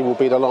Saturday, will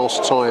be the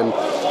last time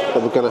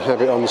that we're going to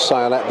have it on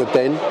sale at the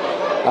Den.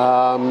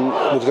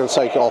 We're going to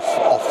take it off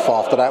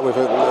after that. We've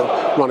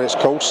run its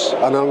course,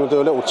 and I'm going to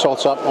do a little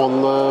tot up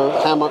on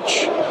how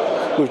much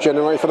we've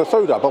generated for the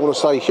food up. I want to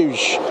say a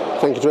huge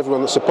thank you to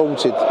everyone that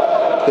supported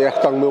the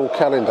Achtung Millwall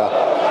calendar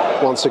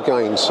once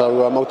again.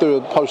 So I'll do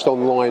a post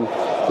online,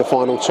 the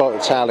final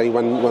tally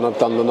when I've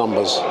done the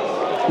numbers.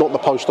 Not the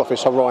Post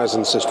Office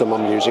Horizon system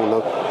I'm using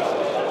though.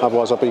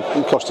 Otherwise, I'll be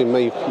costing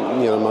me,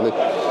 money,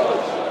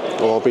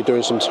 or I'll be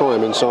doing some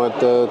time inside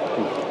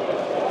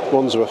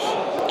Wandsworth.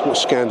 What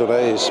scandal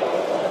that is.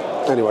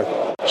 Anyway,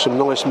 some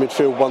nice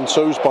midfield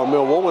 1-2s by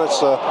Millwall. That's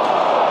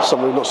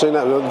something we've not seen.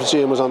 That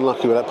Zian was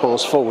unlucky with that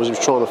pass forward. He was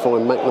trying to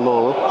find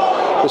McNamara.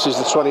 This is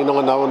the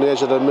 29 now on the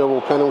edge of the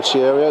Millwall penalty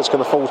area. It's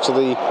going to fall to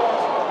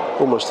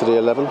almost to the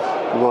 11,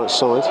 right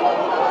side.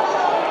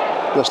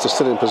 Leicester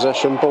still in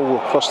possession. Ball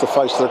across the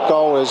face of the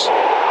goal is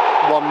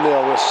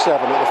 1-0 with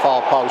 7 at the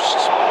far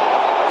post.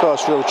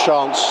 First real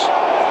chance.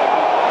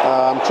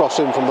 Cross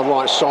in from the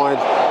right side.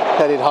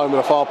 Headed home at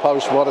the far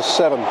post. What a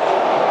 7.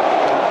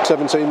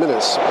 17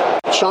 minutes.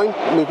 Shame,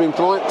 we've been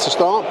bright to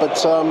start,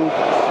 but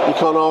you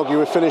can't argue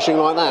with finishing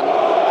like that.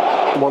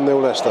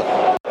 1-0 Leicester.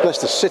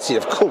 Leicester City,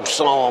 of course,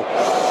 are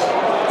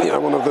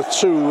one of the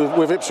two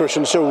with Ipswich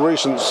until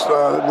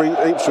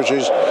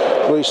Ipswich's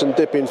recent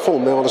dip in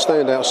form. They are the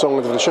standout side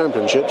of the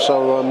Championship,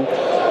 so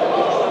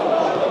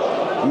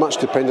much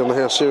depending on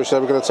how seriously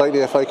they're going to take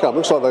the FA Cup.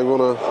 Looks like they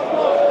want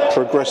to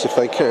progress if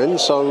they can,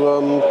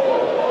 so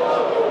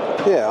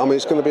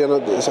it's going to be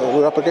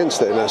we're up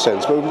against it in that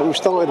sense, but we've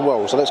started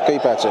well, so let's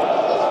keep at it.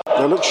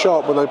 They look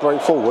sharp when they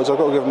break forwards, I've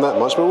got to give them that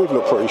much, but we've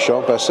looked pretty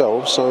sharp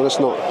ourselves, so let's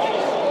not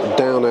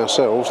down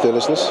ourselves, dear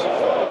listeners.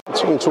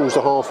 It's getting towards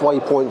the halfway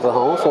point for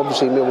half.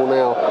 Obviously Millwall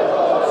now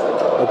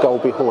a goal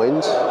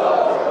behind.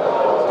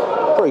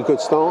 Pretty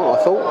good start,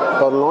 I thought.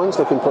 By the lines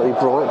looking pretty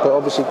bright, but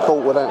obviously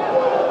caught with that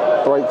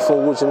break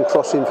forwards and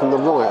crossing from the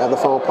right at the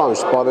far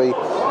post by the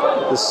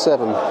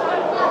 7.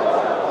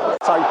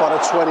 Take by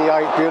the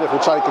 28, beautiful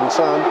take and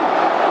turn.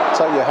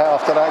 Take your hat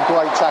off to that.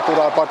 Great tackle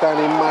though by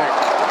Danny Mack.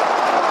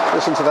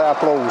 Listen to that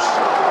applause.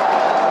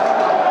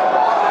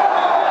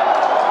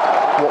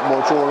 What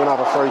more drawing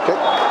another free kick?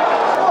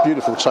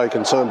 Beautiful take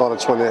and turn by the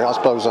 28. I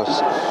suppose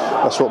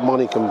that's what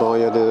money can buy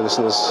you, dear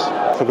listeners.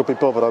 If I could be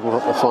bothered, I'd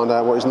want to find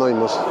out what his name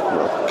was.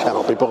 I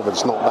cannot be bothered.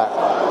 It's not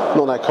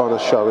that kind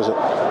of show, is it?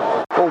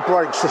 Ball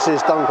breaks. This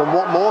is Duncan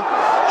Watmore.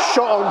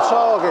 Shot on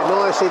target.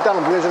 Nicely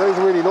done. He's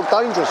really looked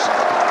dangerous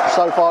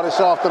so far this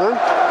afternoon.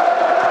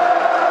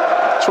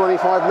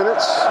 25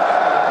 minutes.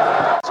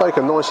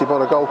 Taken nicely by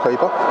the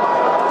goalkeeper.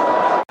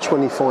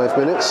 25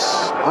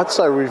 minutes. I'd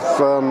say we've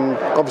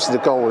obviously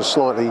the goal was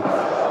slightly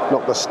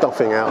knocked the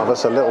stuffing out of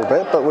us a little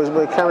bit, but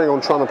we're carrying on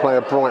trying to play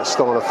a bright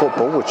style of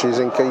football, which is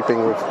in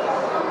keeping with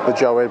the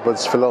Joe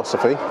Edwards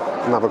philosophy.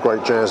 Another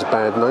great jazz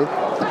band name.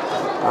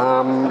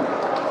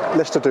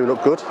 Leicester do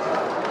look good,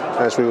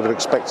 as we would have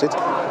expected,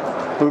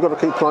 but we've got to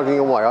keep plugging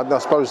away. I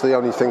suppose the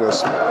only thing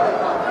that's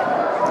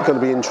going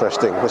to be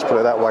interesting, let's put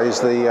it that way, is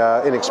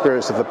the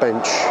inexperience of the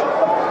bench.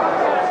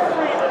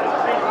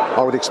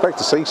 I would expect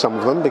to see some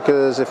of them,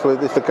 because if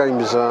the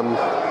game's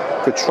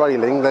if we're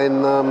trailing,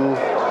 then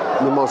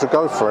we might as well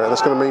go for it.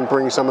 That's going to mean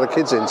bringing some of the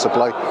kids into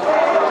play.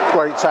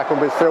 Great tackle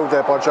midfield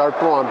there by Joe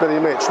Bryan. Billy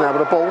Mitch now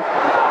with the ball.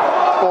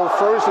 Ball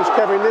through. This is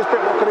Kevin Nisbet.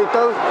 What can he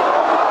do?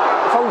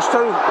 Falls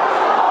to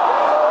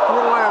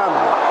Bryan.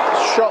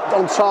 Shot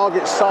on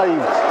target, saved.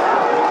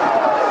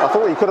 I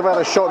thought he could have had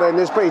a shot there,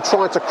 Nisbet. He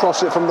tried to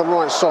cross it from the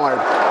right side.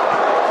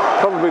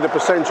 Probably the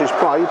percentage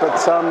play, but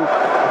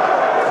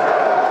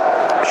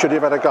should he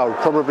have had a go?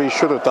 Probably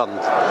should have done,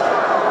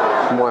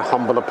 in my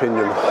humble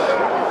opinion.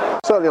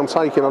 Certainly I'm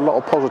taking a lot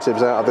of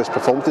positives out of this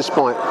performance,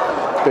 despite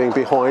being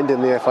behind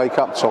in the FA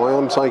Cup tie.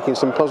 I'm taking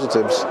some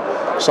positives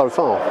so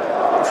far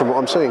from what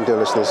I'm seeing, dear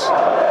listeners.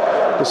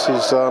 This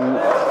is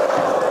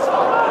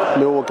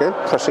Millwall again,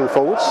 pressing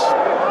forwards.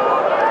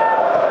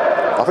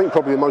 I think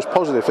probably the most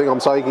positive thing I'm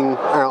taking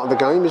out of the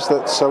game is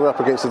that we're up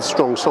against a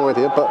strong side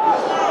here, but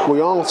we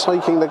are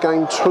taking the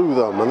game to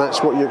them, and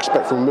that's what you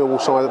expect from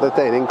Millwall side of the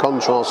den, in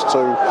contrast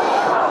to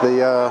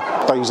the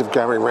days of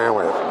Gary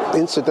Rowett.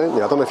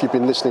 Incidentally, I don't know if you've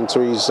been listening to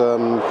his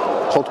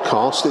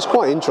podcast. It's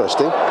quite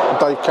interesting.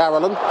 Dave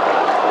Carolan,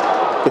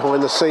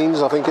 Behind the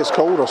Scenes, I think it's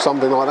called, or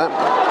something like that,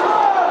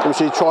 which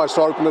he tries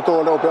to open the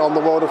door a little bit on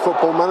the world of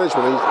football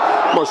management.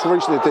 Most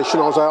recent edition,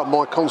 I was out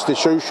my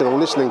constitutional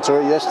listening to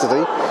it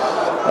yesterday,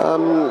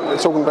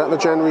 talking about the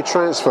January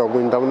transfer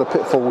window and the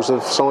pitfalls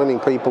of signing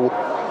people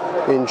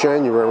in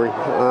January.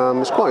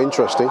 It's quite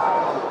interesting.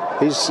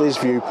 His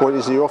viewpoint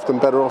is that you're often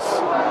better off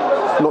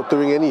not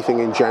doing anything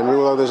in January,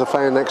 although there's a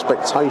fan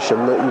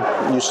expectation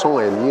that you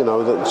sign,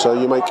 that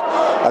you make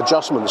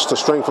adjustments to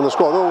strengthen the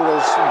squad. Oh,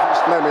 there's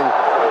Fleming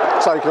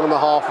taken on the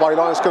halfway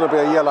line. It's going to be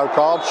a yellow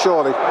card,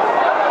 surely.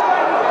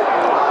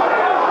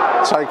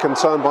 Taken,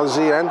 turned by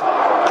Zian,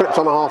 clipped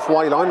on the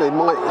halfway line. He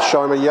might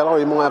show him a yellow,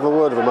 he might have a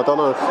word of him, I don't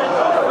know.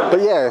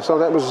 But yeah, so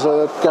that was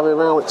Gary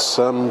Rowett's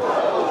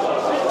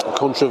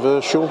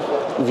controversial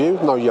view.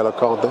 No yellow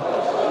card there.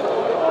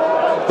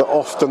 That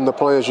often the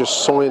players you're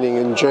signing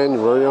in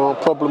January are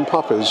problem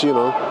puppies, He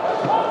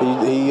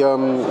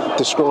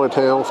described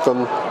how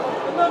often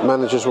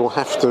managers will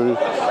have to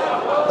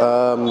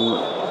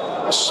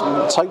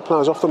take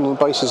players often on the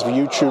basis of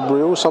YouTube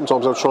reels.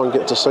 Sometimes they'll try and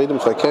get to see them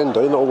if they can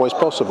do, not always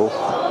possible.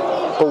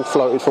 Ball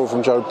floated forward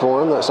from Joe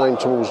Bryan, that's aimed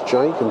towards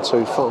Jake and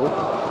too far.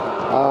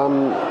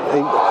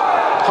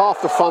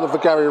 Half the fun of the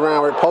Gary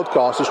Rowett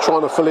podcast is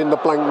trying to fill in the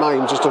blank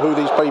names as to who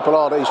these people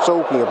are that he's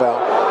talking about.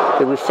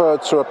 He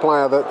referred to a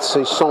player that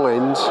he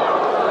signed,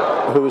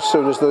 who as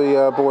soon as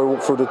the boy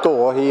walked through the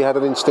door, he had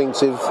an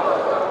instinctive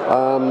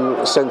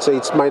sense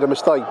he'd made a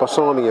mistake by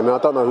signing him. I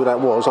don't know who that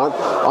was.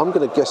 I'm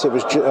going to guess it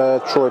was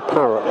Troy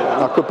Parrott.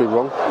 I could be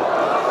wrong,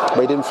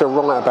 but he didn't feel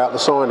right about the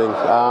signing.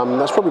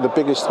 That's probably the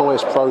biggest,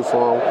 highest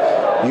profile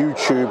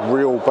YouTube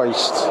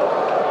reel-based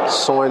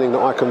signing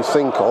that I can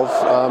think of.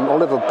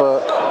 Oliver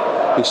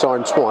Burke, he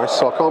signed twice,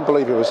 so I can't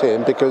believe it was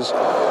him, because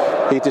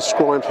he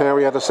described how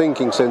he had a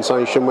sinking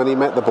sensation when he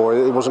met the boy,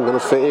 that he wasn't going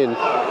to fit in.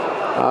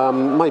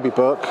 Maybe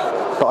Burke,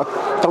 but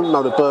I don't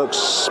know the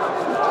Burks,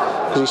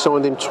 because he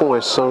signed him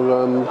twice.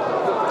 So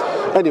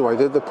anyway,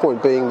 the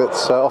point being that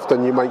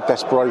often you make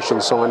desperation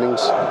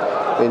signings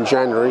in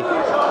January,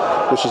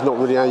 which is not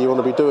really how you want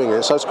to be doing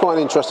it. So it's quite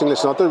an interesting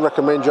listen. I do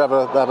recommend you have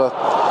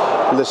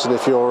a listen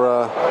if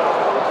you're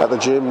at the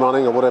gym,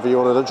 running, or whatever you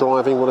want to do,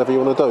 driving, whatever you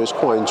want to do. It's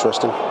quite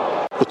interesting.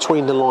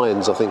 Between the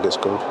Lines, I think it's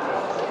called.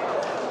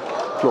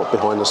 Not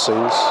Behind the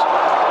Scenes.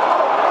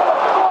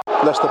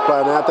 Leicester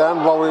player now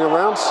down, rolling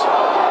around.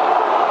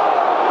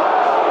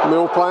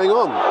 Mill playing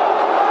on.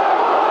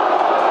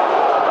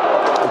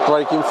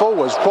 Breaking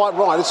forwards. Quite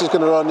right, this is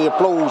going to earn the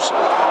applause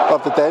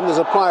of the den. There's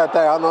a player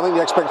down. I think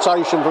the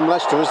expectation from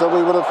Leicester is that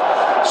we would have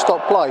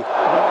stopped play.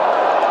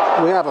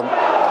 We haven't.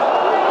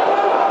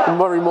 A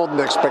very modern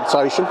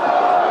expectation.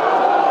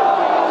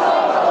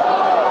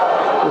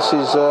 This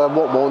is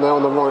Watmore now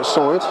on the right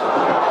side.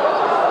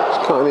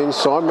 He's cutting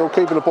inside. Mill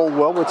keeping the ball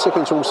well. We're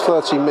ticking towards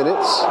 30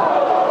 minutes.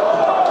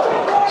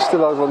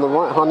 Still over on the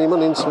right.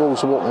 Honeyman in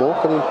towards Watmore.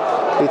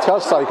 He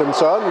does take and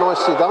turn.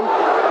 Nicely done.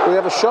 Will he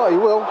have a shot? He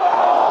will.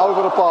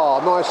 Over the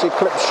bar. Nicely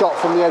clipped shot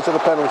from the edge of the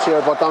penalty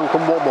area by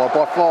Duncan Watmore.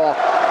 By far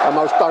the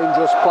most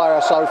dangerous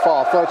player so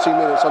far. 30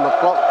 minutes on the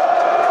clock.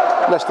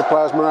 Leicester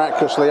players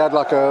miraculously had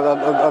like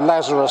a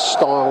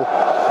Lazarus-style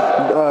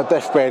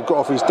deathbed, got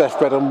off his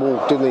deathbed and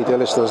walked, didn't he, dear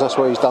listeners? That's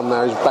what he's done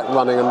now. He's back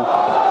running and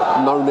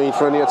no need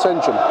for any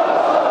attention.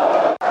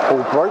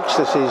 Ball breaks.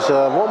 This is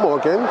Watmore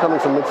again, coming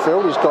from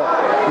midfield. He's got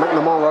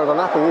McNamara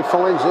overlapping. He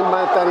finds him.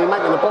 Danny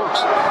Mack in the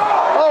box.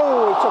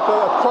 Oh, he took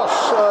a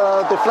cross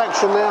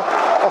deflection there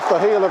off the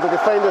heel of the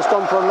defender. It's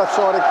gone for a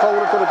left-sided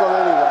corner. Could have gone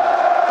anywhere.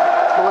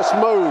 Nice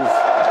move.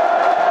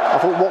 I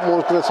thought Watmore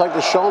was going to take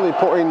the shot. He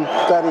put in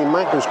Danny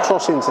Mack, who's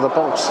crossing into the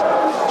box.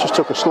 Just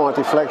took a slight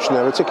deflection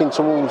there. We're ticking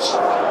towards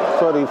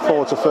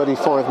 34 to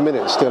 35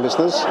 minutes, dear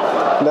listeners.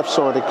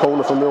 Left-sided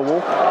corner for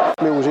Millwall.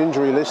 Millwall's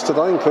injury list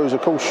today includes,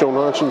 of course, Sean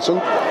Hutchinson.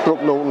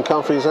 Brooke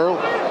Norton-Cuffey's out.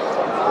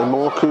 And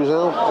Marku's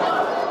out.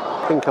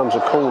 In comes a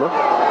corner.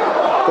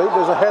 Deep,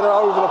 there's a header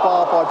over the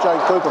bar by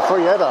Jake Cooper.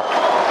 Free header.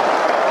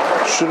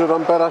 Should have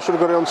done better. Should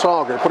have got it on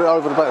target. Put it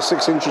over about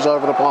 6 inches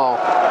over the bar.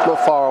 Not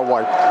far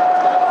away.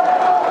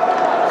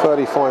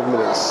 35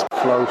 minutes.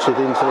 Floated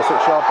into the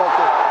 6-yard box.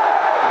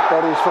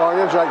 Body's flying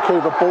in. Jake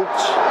Cooper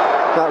balked.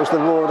 That was the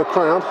roar of the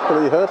crowd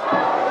that he heard.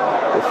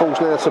 It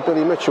falls now to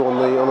Billy Mitchell on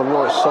the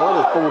right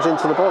side. It falls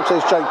into the box.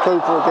 There's Jake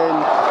Cooper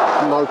again.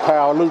 No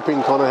power.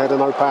 Looping kind of header.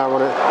 No power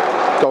on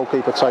it.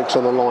 Goalkeeper takes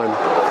on the line.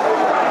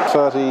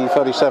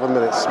 37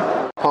 minutes.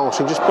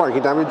 Passing, just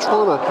breaking down. We're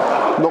trying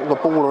to knock the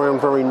ball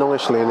around very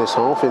nicely in this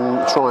half,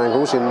 in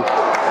triangles, in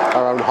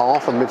our own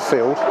half and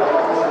midfield.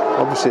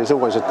 Obviously, there's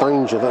always a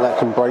danger that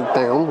can break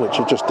down, which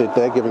it just did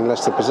there, giving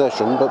Leicester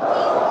possession. But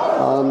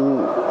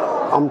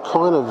I'm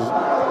kind of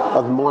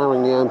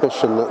admiring the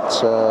ambition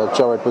that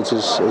Joe Edwards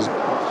is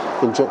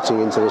injecting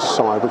into this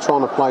side. We're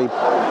trying to play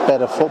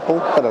better football,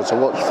 better to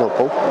watch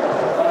football.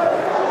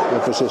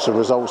 Obviously, it's a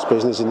results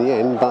business in the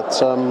end,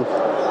 but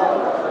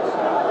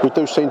we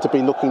do seem to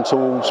be looking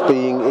towards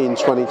being in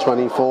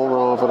 2024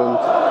 rather than,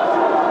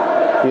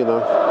 you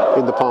know,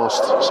 in the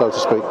past, so to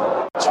speak.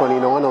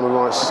 29 on the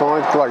right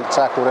side. Great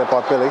tackle there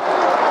by Billy.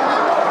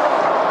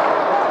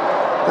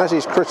 As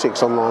his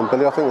critics online,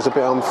 Billy, I think it was a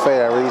bit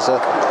unfair. He's a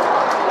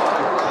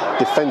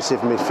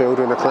defensive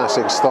midfielder in a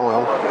classic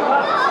style.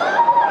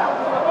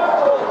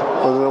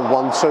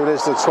 1-2,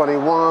 there's the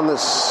 21,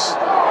 that's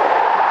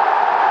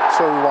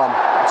 2-1,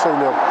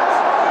 2-0.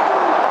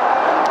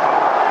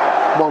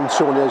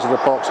 1-2 on the edge of the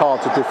box,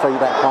 hard to defeat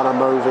that kind of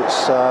move.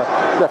 It's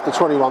left the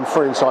 21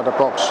 free inside the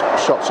box,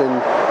 shots in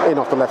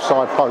off the left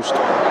side post.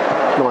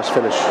 Nice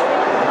finish.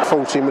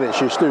 40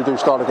 minutes, you do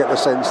start to get the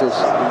sense this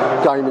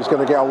game is going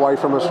to get away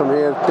from us from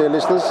here, dear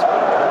listeners.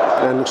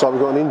 And it looks like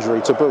we've got an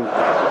injury to boot.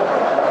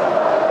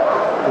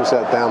 Who's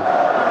that down?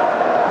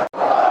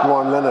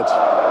 Ryan Leonard.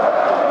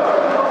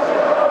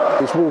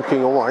 He's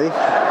walking away.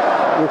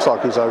 Looks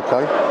like he's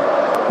okay.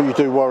 But you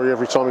do worry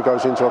every time he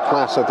goes into a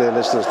classer, dear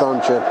listeners,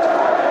 don't you?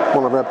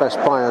 One of our best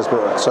players,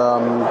 but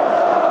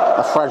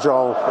a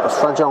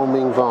fragile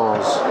Ming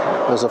vase,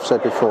 as I've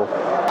said before.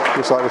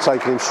 Looks like we're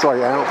taking him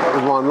straight out,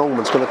 and Ryan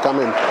Longman's going to come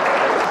in.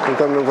 He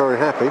doesn't look very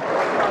happy.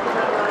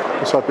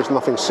 Let's hope it's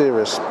nothing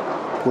serious.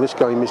 Well, this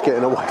game is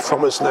getting away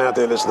from us now,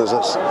 dear listeners.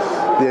 That's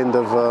the end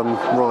of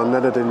Ryan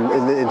Leonard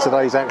in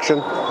today's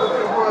action.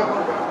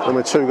 And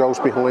we're 2 goals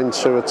behind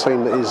to a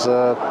team that is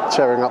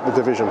tearing up the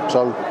division.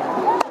 So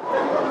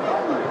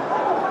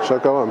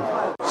go on.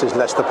 This is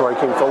Leicester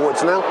breaking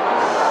forwards now.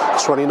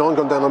 29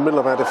 gone down the middle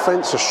of our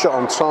defence, a shot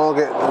on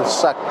target, and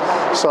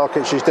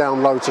Sarkic is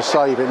down low to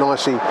save it,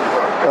 nicely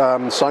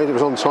saved. It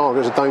was on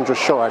target. It was a dangerous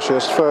shot actually.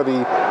 It's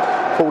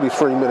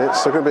 43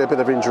 minutes, so going to be a bit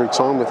of injury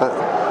time with that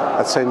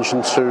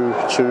attention to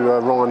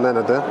Ryan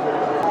Leonard there.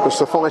 But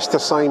suffice to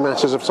say,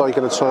 matters have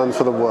taken a turn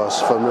for the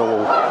worse for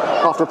Millwall.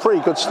 After a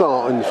pretty good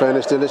start, in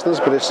fairness, dear listeners,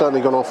 but it's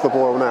certainly gone off the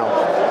boil now.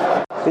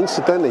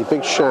 Incidentally,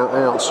 big shout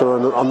out to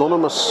an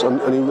anonymous,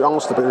 and he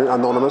asked to be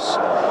anonymous.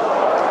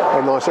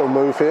 A nice little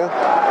move here.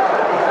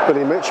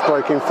 Billy Mitch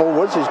breaking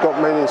forwards. He's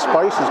got men in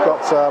space. He's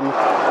got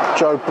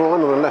Joe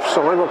Bryan on the left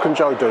side. What can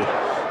Joe do?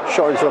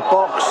 Shot into the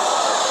box,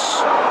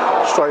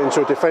 straight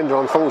into a defender,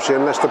 unfortunately,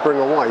 and Leicester bring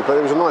away. But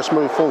it was a nice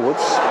move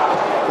forwards.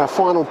 Our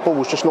final ball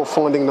was just not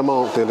finding the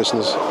mark, dear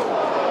listeners.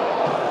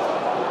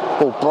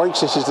 Ball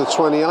breaks. This is the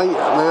 28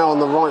 now on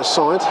the right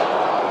side.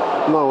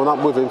 No one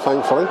up with him,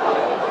 thankfully.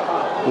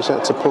 He's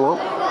had to pull up.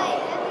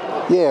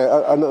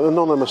 Yeah, an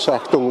anonymous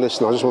Achtung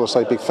listener. I just want to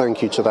say a big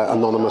thank you to that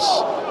anonymous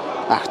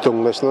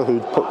Achtung listener who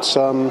put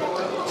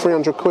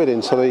 300 quid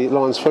into the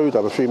Lions Food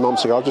Hub a few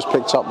months ago. I've just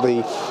picked up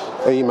the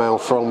email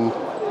from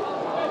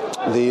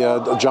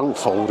the junk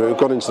folder. It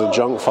got into the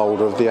junk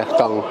folder of the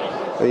Achtung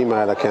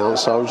email account,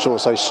 so I just want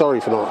to say sorry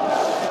for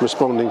not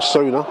responding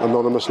sooner,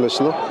 anonymous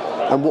listener.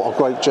 And what a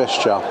great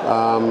gesture.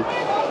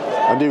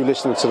 A new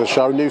listener to the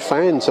show, new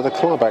fan to the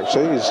club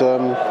actually. He's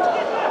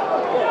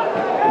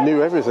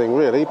knew everything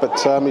really, but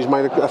he's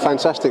made a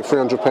fantastic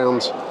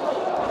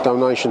 £300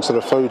 donation to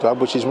the food hub,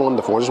 which is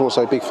wonderful. I just want to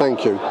say a big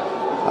thank you,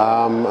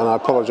 and I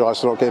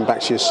apologise for not getting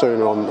back to you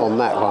sooner on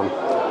that one.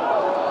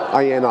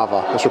 AN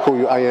Other, let's call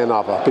you AN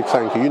Other. Big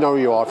thank you. You know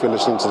who you are if you're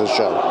listening to the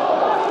show.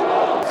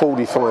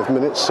 45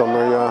 minutes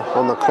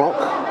on the clock,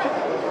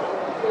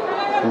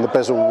 on the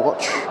bezel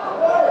watch.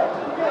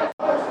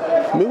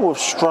 Millwall have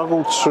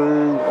struggled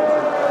to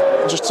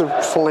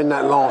find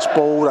that last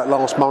ball, that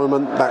last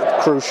moment,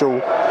 that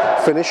crucial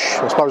finish.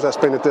 I suppose that's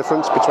been the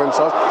difference between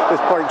sides. This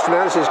breaks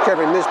now. This is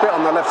Kevin Nisbet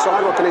on the left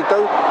side. What can he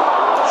do?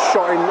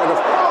 Shot in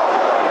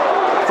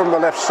from the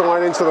left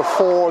side into the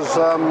fours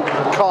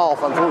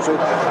calf. Unfortunately,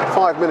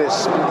 5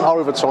 minutes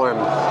overtime.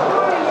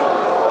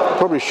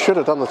 Probably should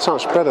have done the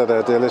touch better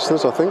there, dear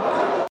listeners, I think.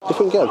 If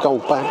we can get a goal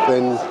back,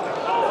 then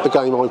the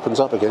game opens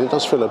up again. It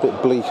does feel a bit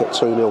bleak at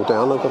 2-0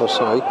 down, I've got to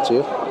say to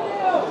you.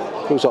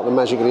 Feels like the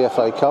magic of the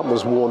FA Cup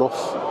was worn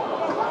off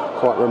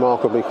quite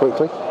remarkably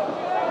quickly.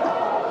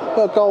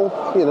 But a goal,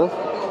 you know,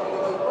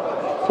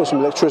 put some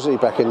electricity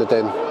back in the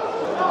den.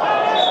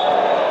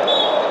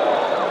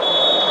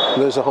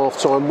 There's a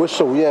half-time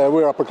whistle. Yeah,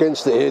 we're up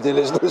against it here, dear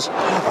listeners.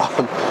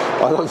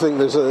 I don't think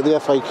the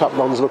FA Cup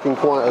run's looking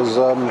quite as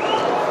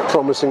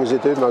promising as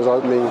it did in those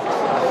opening,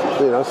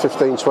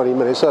 15-20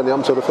 minutes, certainly up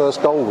until the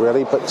first goal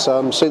really, but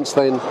since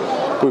then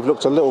we've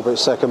looked a little bit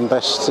second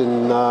best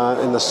in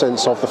the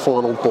sense of the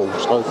final ball.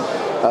 So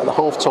at the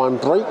half-time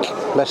break,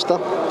 Leicester,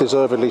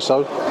 deservedly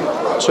so,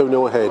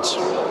 2-0 ahead.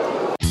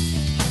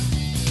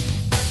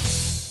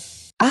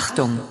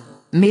 Achtung,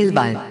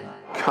 Millwall.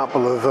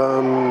 Couple of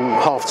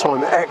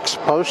half-time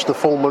ex-posts, the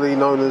formerly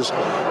known as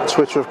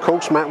Twitter, of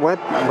course. Matt Webb,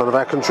 one of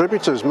our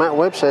contributors. Matt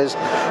Webb says,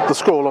 the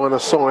scoreline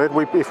aside,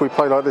 if we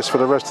play like this for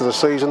the rest of the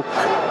season,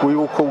 we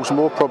will cause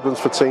more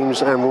problems for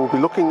teams and we'll be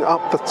looking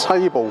up the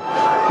table.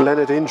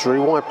 Leonard injury,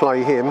 why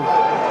play him?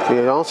 He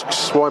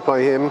asks, why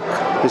play him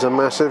is a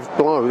massive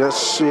blow.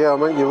 That's, yeah,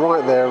 mate, you're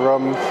right there.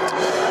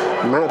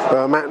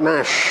 Matt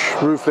Nash,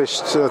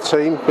 ruthless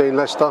team, being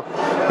Leicester.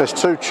 There's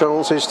 2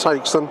 chances,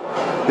 takes them.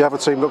 The other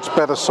team looks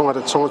better side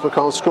at times but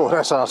can't score.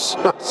 That's us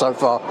so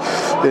far.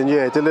 And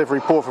yeah, delivery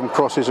poor from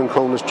crosses and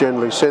corners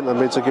generally. Centre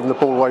mids are giving the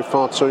ball away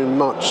far too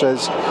much,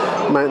 says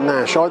Matt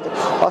Nash.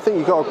 I think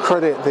you've got to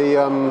credit the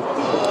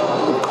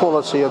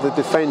quality of the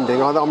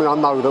defending. I mean, I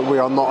know that we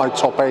are not a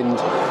top-end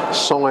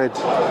side,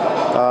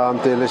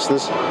 dear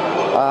listeners.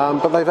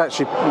 But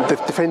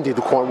they've defended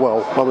quite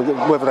well. I mean,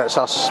 whether that's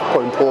us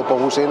putting poor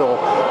balls in or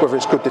whether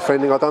it's good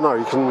defending, I don't know.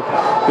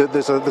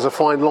 There's a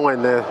fine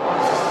line there.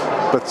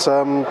 But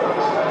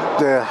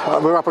yeah,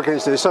 we're up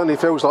against it. It certainly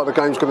feels like the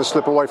game's going to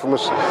slip away from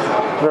us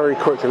very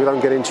quickly. We don't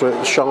get into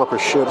it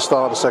sharpish at the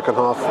start of the second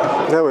half.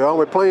 There we are.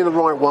 We're playing the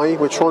right way.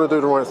 We're trying to do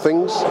the right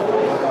things.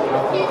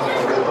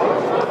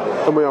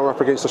 And we are up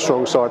against a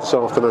strong side this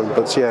afternoon.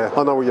 But yeah,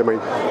 I know what you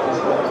mean.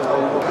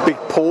 Big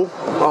Paul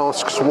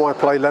asks, why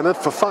play Leonard?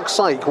 For fuck's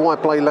sake, why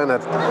play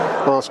Leonard?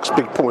 Asks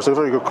Big Paul. It's a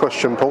very good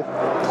question, Paul.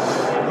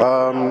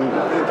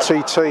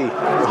 TT,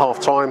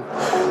 half-time,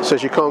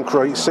 says you can't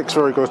create 6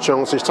 very good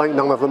chances, take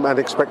none of them and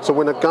expect to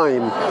win a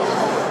game.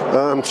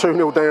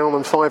 2-0 down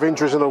and 5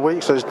 injuries in a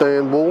week, says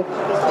Dan Wall.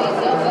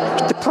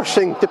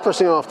 Depressing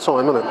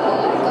half-time, isn't it?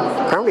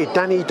 Apparently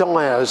Danny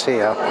Dyer's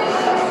here.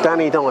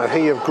 Danny Dyer,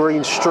 he of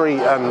Green Street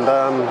and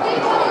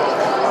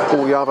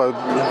all the other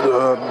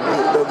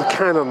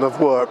canon of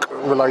work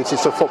related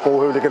to football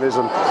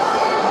hooliganism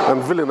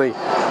and villainy.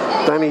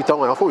 Danny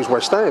Dyer, I thought he was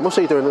West Ham. What's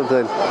he doing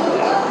then?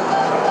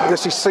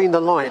 Yes, he's seen the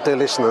light, dear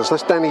listeners.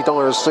 This Danny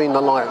Dyer has seen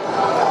the light.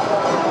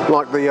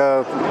 Like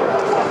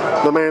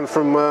the man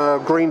from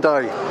Green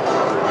Day,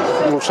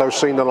 also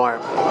seen the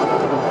light.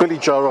 Billy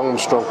Joe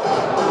Armstrong.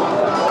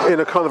 In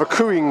a kind of a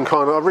cooing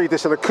I read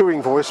this in a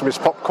cooing voice, Miss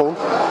Popcorn.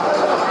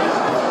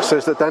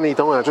 Says that Danny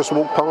Dyer just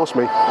walked past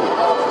me.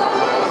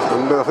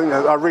 And I think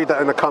I read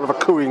that in a kind of a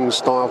cooing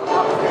style.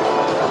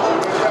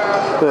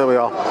 There we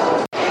are.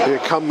 Here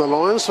come the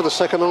Lions for the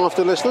second half,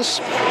 dear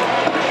listeners.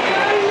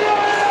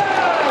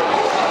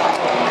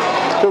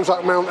 Feels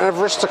like Mount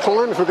Everest to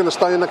climb if we're going to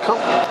stay in the cup.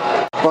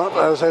 But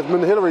as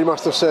Edmund Hillary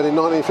must have said in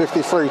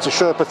 1953 to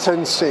Sherpa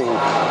Tenzing,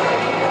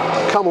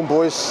 come on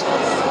boys,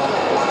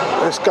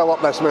 let's go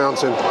up this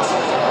mountain.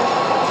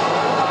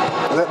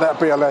 Let that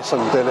be a lesson,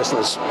 dear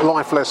listeners.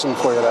 Life lesson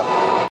for you there.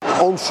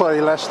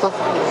 Entree Leicester.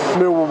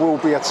 Millwall will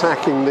be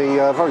attacking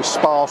the very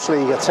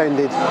sparsely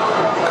attended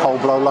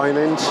Coldblow Lane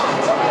end.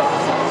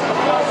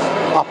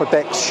 Upper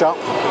decks shut.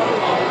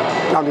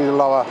 Only the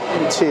lower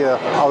tier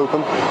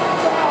open.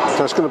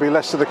 So it's going to be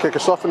Leicester to kick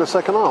us off in the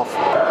second half.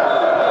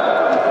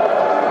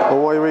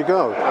 Away we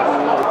go.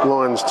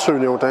 Lions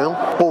 2-0 down.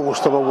 Balls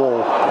to the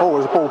wall. Oh,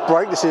 there's a ball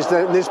break. This is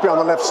Nisbet on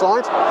the left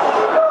side.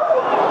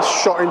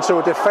 Shot into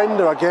a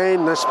defender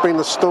again. That's been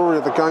the story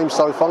of the game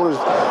so far.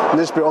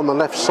 Nisbet on the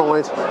left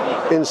side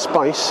in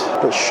space,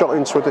 but shot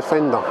into a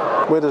defender.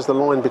 Where does the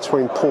line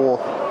between poor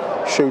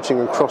shooting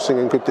and crossing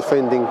and good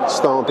defending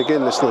start and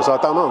begin, listeners? I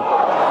don't know.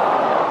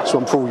 So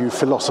I'm for all you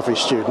philosophy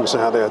students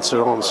out there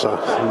to answer.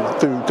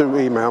 Do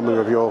email me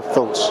with your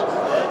thoughts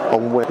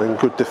on wet and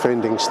good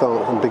defending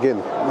start and begin.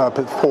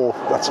 But poor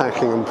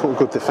attacking and poor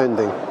good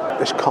defending.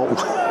 It's cold.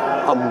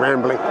 I'm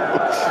rambling.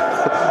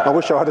 I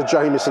wish I had a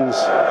Jameson's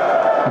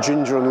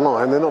Ginger and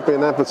Lime. They're not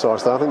being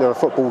advertised though. I think they're a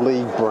Football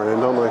League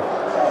brand, aren't they?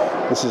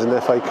 This is an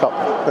FA Cup,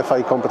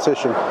 FA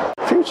competition.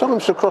 A few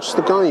times across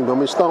the game when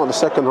we started the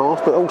second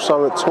half, but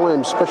also at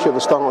times, especially at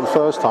the start of the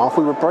first half,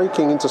 we were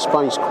breaking into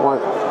space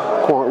quite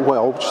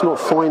well, just not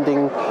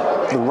finding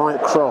the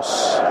right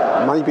cross.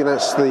 Maybe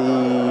that's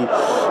the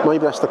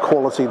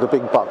quality the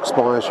big bucks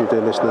buys you,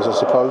 dear listeners, I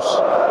suppose.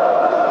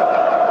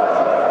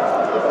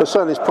 But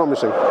certainly it's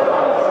promising.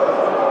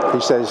 He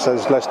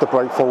says Leicester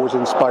break forwards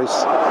in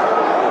space,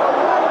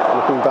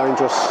 looking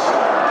dangerous.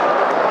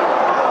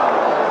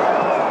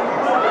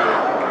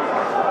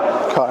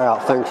 Cut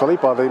out, thankfully,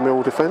 by the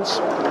Millwall defence.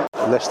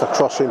 Leicester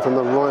crossing from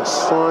the right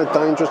side,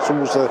 dangerous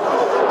towards the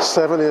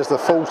 7. Here's the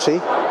 40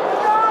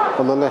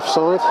 on the left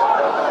side.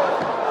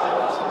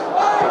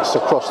 It's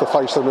across the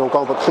face of the Millwall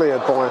goal, but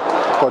cleared by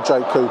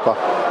Jake Cooper.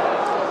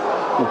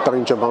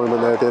 Danger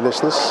moment there, dear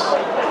listeners,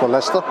 for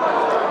Leicester.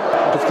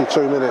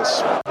 52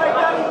 minutes.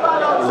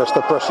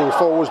 Leicester pressing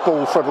forwards,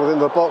 ball threaded into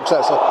the box.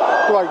 That's a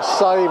great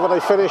save, and they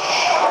finish.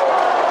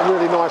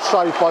 Really nice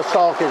save by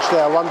Sarkic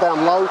there, run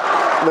down low,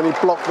 and then he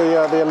blocked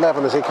the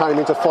 11 as he came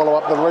in to follow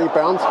up the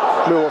rebound.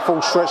 Millwall at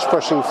full stretch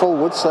pressing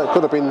forwards. So it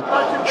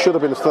should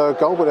have been a third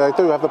goal, but they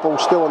do have the ball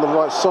still on the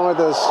right side.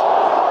 There's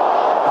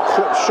a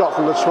clip shot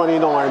from the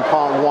 29,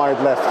 part wide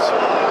left.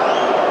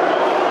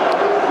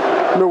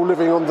 Millwall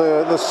living on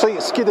the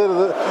seat,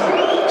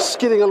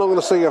 skidding along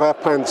the seat of our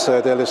pants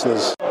there, dear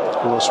listeners.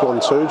 Nice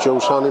 1-2,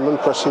 Jules Honeyman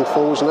pressing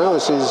forwards now.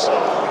 This is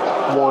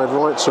wide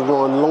right to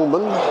Ryan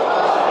Longman.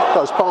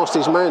 Goes past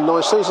his man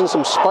nicely, he's in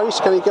some space.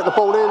 Can he get the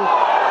ball in?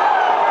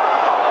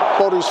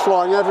 Bodies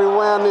flying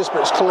everywhere.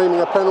 Nisbet's claiming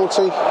a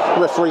penalty.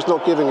 Referee's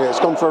not giving it. It's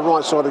gone for a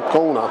right-sided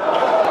corner.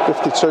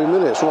 52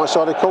 minutes,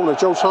 right-sided corner.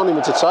 Jules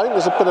Honeyman to take.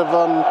 There's a bit of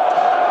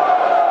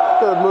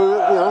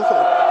move,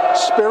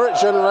 spirit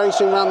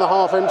generating around the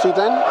half-empty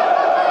den.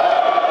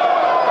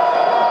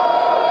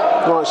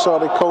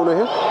 Right-sided corner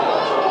here.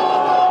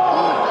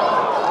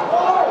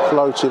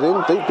 Floated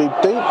in, deep,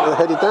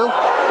 headed down.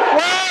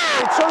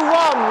 2-1,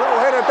 little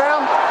header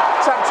down,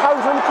 tapped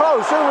home from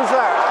close. Who was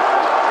that?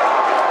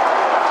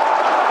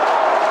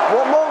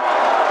 Watmore?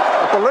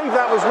 I believe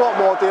that was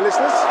Watmore, dear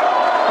listeners.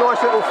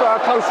 Nice little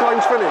close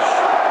range finish.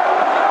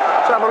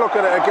 Let's have a look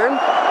at it again.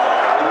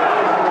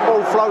 Ball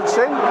floats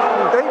in,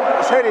 deep,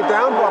 it's headed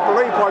down, I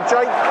believe by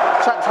Jake,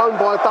 tapped home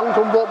by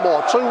Duncan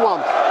Watmore.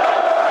 2-1.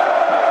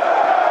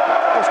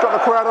 It's got the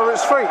crowd on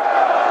its feet.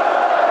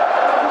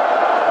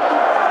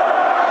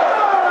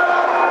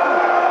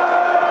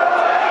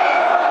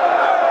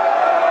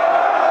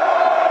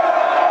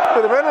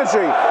 Bit of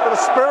energy, bit of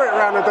spirit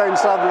around the den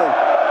suddenly.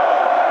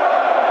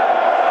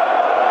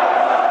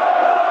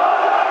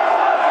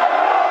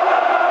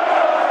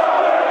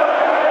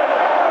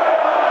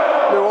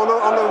 Now on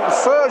the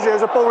surge,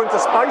 there's a ball into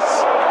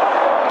space.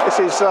 This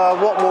is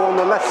Watmore on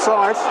the left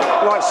side,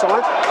 right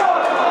side.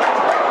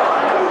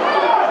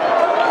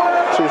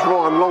 This is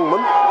Ryan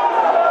Longman.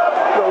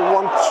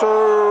 Little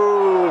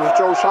 1-2.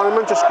 Joel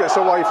Shoneyman just gets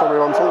away from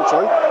him,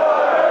 unfortunately.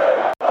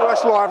 Well,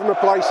 let's liven the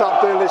place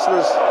up, dear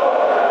listeners.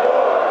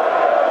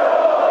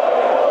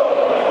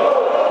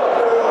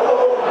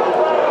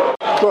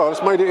 Well,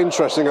 it's made it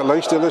interesting at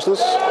least, dear listeners.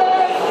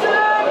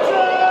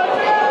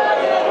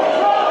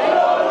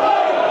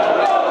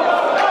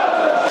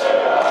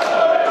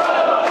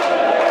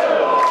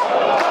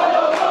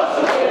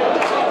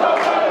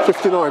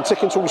 .59,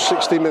 ticking towards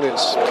 60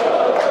 minutes.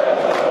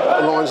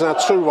 The line's now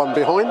 2-1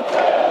 behind.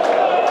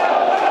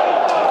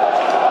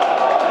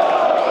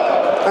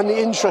 And the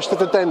interest of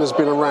the den has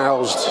been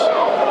aroused.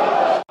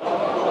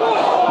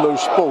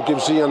 Loose ball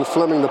gives Ian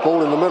Fleming the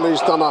ball in the middle.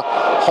 He's done a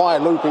high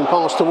looping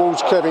pass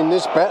towards Kevin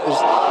Nisbet.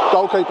 His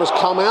goalkeeper's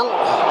come out.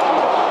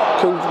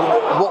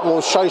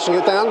 Watmore's chasing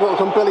it down. What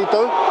can Billy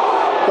do?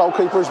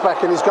 Goalkeeper is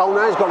back in his goal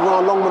now. He's got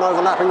Ryan Longman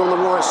overlapping on the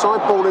right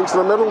side. Ball into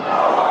the middle.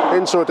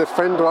 Into a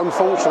defender,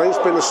 unfortunately. It's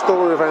been the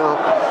story of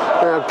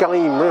our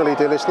game, really,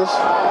 dear listeners.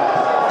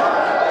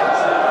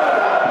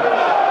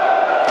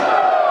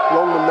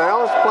 Longman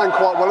now is playing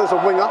quite well as a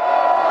winger.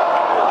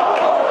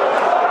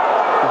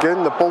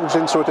 Again, the ball's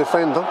into a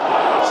defender.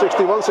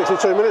 61,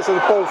 62 minutes of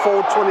the ball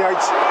forward,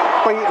 28's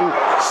beaten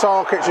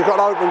Sarkic. He's got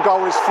an open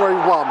goal, it's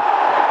 3-1.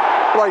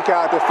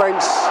 Breakout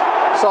defence.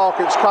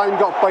 Sarkic came,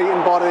 got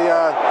beaten by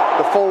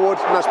the forward,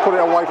 and that's put it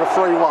away for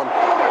 3-1.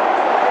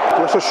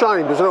 It's a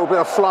shame, there's a little bit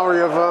of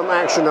flurry of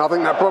action. I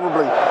think that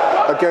probably,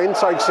 again,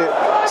 takes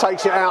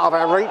it out of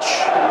our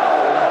reach.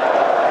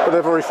 But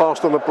they're very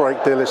fast on the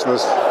break, dear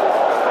listeners.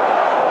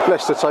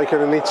 Leicester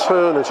taking an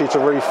eternity to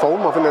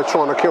reform. I think they're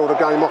trying to kill the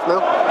game off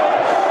now.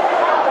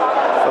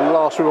 And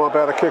last we might be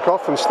able to kick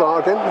off and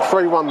start again.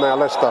 3-1 now,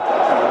 Leicester.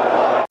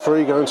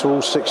 3 going to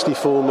all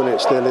 64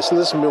 minutes, dear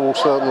listeners. Millwall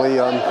certainly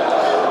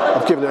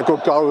have given it a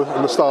good go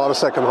in the start of the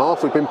second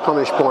half. We've been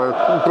punished by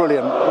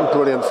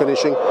brilliant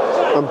finishing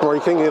and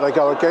breaking. Here they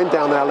go again,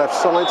 down our left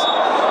side.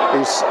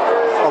 He's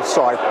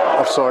offside,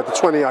 the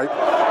 28.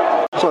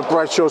 So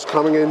Bradshaw's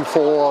coming in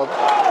for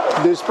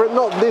Nisbet,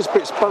 not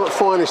Nisbet's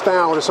finest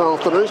hour this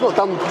afternoon. He's not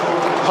done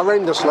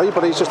horrendously,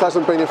 but he just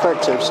hasn't been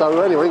effective.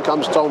 So anyway, in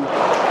comes Tom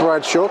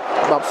Bradshaw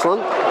up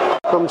front.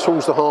 Come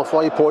towards the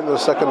halfway point of the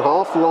second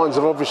half. The Lions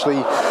have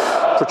obviously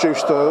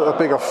produced a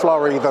bigger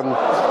flurry than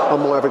I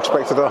might have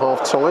expected at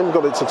half time.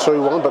 Got it to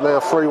 2-1, but now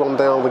 3-1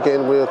 down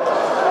again. We're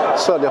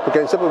certainly up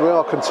against it, but we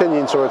are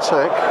continuing to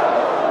attack.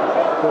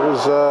 It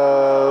was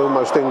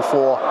almost in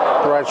for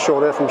Bradshaw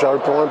there from Joe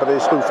Bryan, but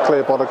it's hoofed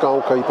clear by the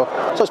goalkeeper.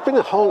 So it's been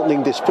a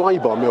heartening display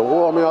by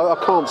Millwall. I mean, I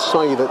can't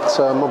say that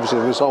obviously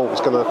the result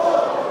is going to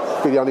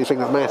be the only thing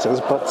that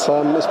matters, but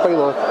it's been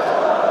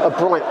a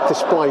bright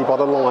display by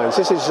the Lions.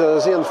 This is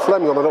Zian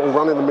Fleming on a little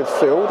run in the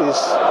midfield. He's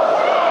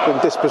been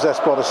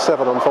dispossessed by the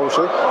 7,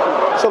 unfortunately.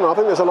 So no, I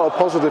think there's a lot of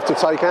positive to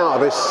take out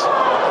of this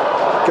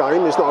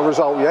game. It's not a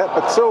result yet,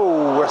 but that's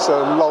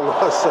a long,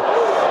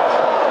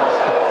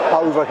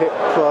 overhit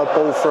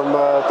ball from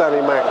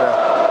Danny Mack there.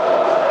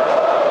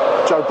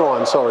 Joe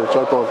Bryan.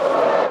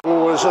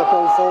 Was a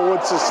ball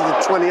forwards. This is the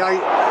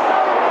 28.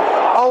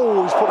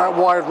 Oh, he's put that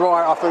wide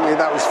right. I think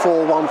that was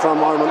 4-1 for a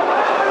moment.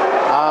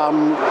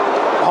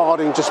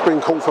 Harding just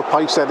been caught for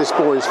pace there. This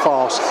boy is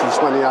fast. He's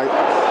 28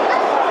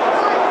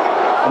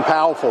 and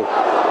powerful.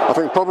 I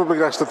think probably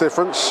that's the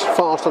difference.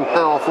 Fast and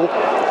powerful.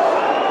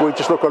 We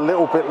just look a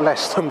little bit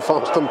less than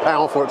fast and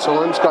powerful at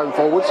times going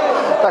forwards.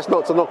 That's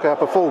not to knock our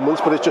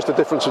performance, but it's just a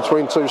difference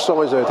between two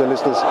sides there, dear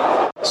listeners.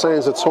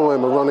 Sands of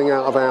time are running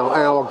out of our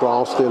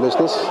hourglass, dear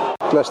listeners.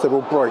 Leicester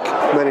will break.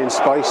 Men in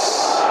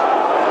space.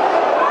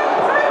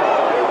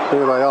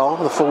 Here they are,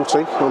 the 40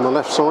 on the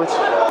left side.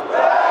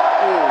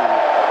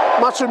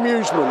 Much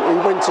amusement. He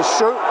went to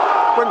shoot,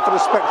 went for the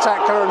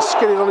spectacular and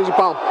skidded on his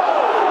bum.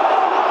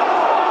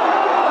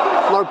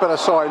 No better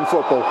sight in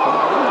football.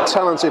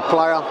 Talented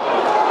player.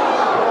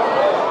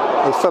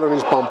 He fell on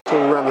his bum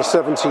around the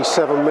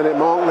 77-minute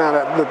mark. Now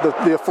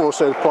that the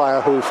aforesaid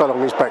player who fell on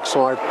his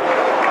backside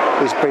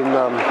has been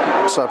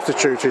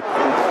substituted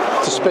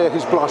to spare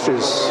his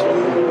blushes.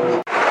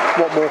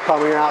 What more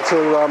coming out to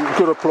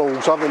good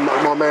applause. I think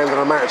my man of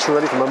the match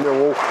really from a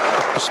Millwall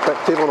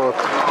perspective on a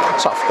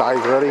tough day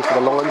really for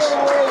the Lions.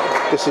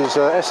 This is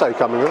SA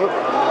coming, isn't it?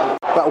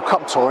 That'll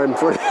cup time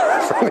for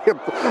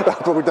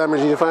that'll probably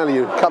damage your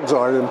value. Cup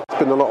time. There's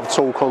been a lot of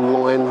talk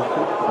online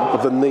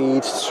of the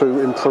need to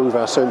improve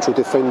our central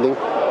defending.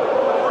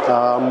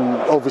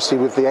 Obviously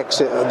with the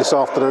exit this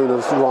afternoon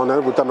of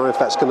Rhino, we don't know if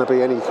that's going to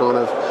be any kind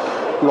of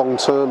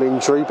long-term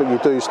injury, but you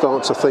do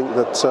start to think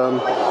that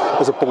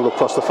there's a ball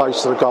across the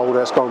face of the goal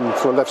that's gone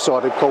for a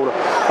left-sided corner.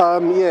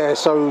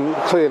 So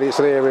clearly it's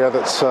an area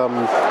that's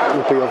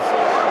would be of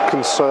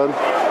concern.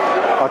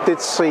 I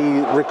did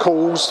see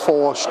recalls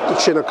for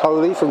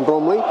Chinakoli from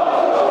Bromley,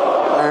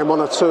 and 1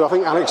 or 2. I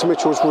think Alex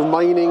Mitchell's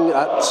remaining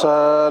at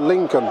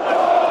Lincoln,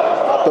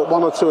 but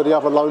 1 or 2 of the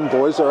other lone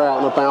boys are out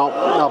and about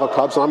other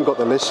clubs. I haven't got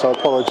the list, so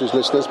apologies,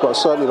 listeners, but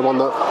certainly the one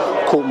that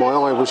caught my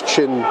eye was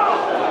Chin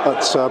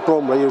at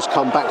Bromley, who's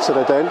come back to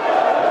the Den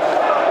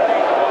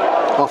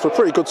after a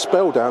pretty good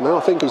spell down there. I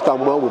think he's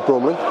done well with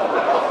Bromley,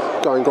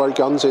 going great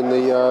guns in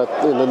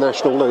the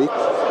National League.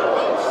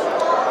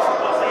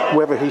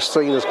 Whether he's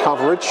seen as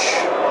coverage,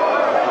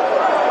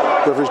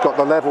 whether he's got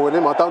the level in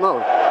him, I don't know.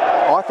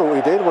 I thought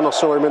he did when I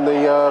saw him in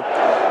the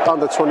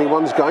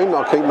under-21s game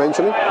that I keep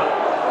mentioning,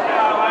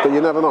 but you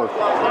never know.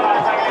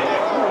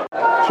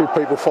 2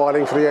 people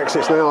fighting for the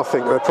exits now. I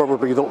think they're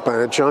probably not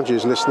bad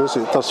judges, listeners.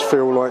 It does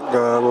feel like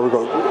we've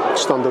got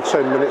just under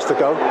 10 minutes to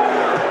go.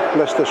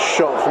 Leicester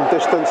shot from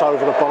distance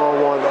over the bar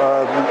line,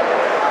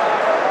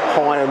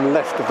 high and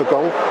left of the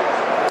goal.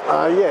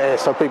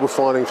 So people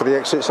fighting for the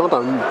exits. I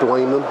don't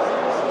blame them.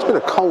 It's been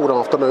a cold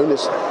afternoon.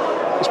 It's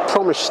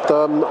promised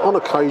on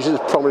occasion.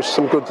 It's promised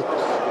some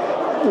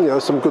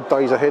good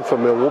days ahead for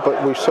Millwall,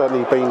 but we've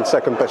certainly been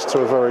second best to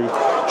a very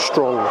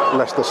strong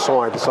Leicester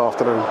side this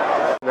afternoon.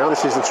 Now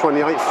this is the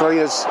 28th.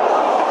 Is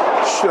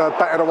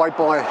battered away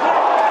by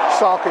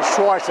Sarkic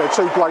twice there.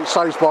 2 great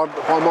saves by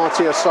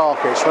Martia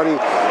Sarkic. For any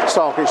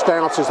Sarkic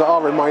doubters that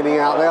are remaining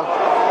out there,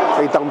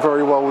 he done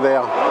very well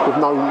there with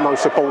no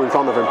support in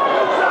front of him.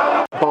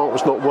 Bart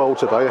was not well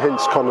today,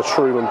 hence Connor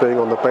Truman being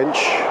on the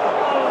bench.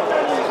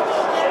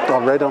 I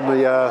read on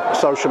the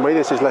social media,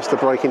 this is Leicester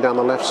breaking down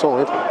the left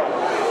side.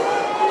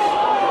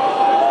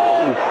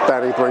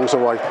 Danny brings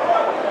away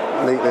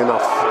neatly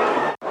enough.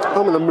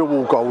 I mean, a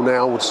Millwall goal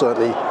now would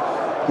certainly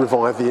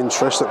revive the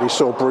interest that we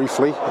saw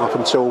briefly up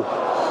until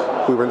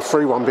we went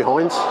 3-1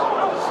 behind.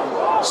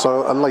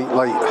 So a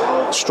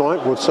late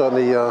strike would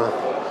certainly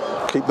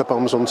keep the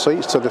bums on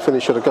seats to the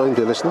finish of the game,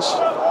 dear listeners.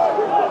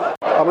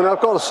 I mean, I've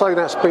got to say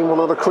that's been one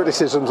of the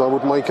criticisms I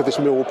would make of this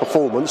Millwall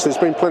performance. There's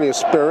been plenty of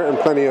spirit and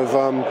plenty of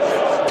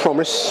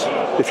promise,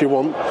 if you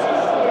want.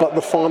 But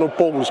the final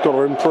ball's got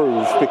to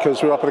improve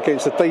because we're up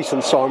against a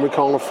decent side. We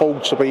can't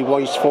afford to be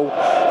wasteful,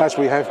 as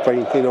we have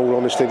been, in all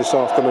honesty, this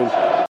afternoon.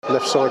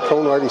 Left side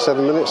corner,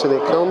 87 minutes, and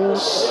it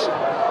comes.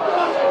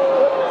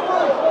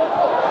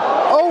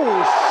 Oh,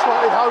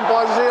 slotted home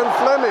by Zian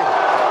Fleming.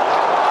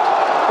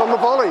 On the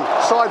volley,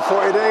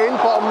 side-footed in,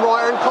 bottom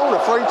right-hand corner,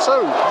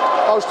 3-2.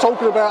 I was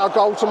talking about a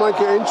goal to make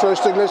it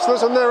interesting,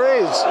 listeners, and there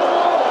it is.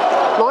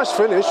 Nice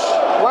finish.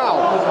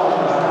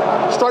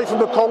 Wow. Straight from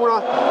the corner,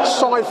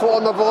 side foot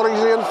on the volley,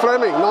 Ian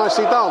Fleming.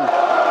 Nicely done.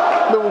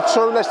 Millwall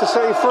 2, Leicester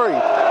City 3.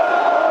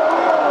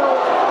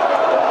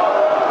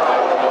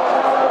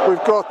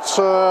 We've got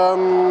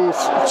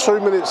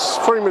 3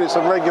 minutes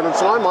of regular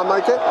time, I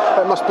make it.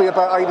 That must be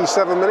about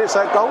 87 minutes,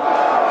 that goal.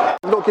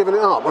 I'm not giving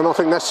it up, and I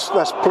think that's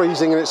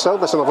pleasing in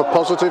itself. That's another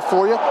positive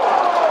for you.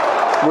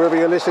 Wherever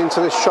you're listening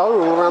to this show,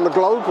 all around the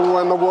globe, all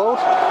around the world.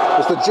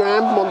 It's the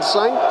Jam,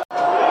 Montaigne.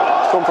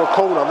 Gone for a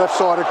corner,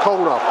 left-sided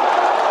corner.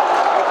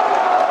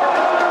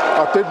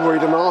 I did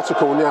read an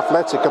article in The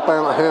Athletic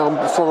about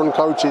how foreign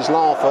coaches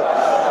laugh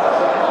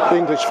at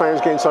English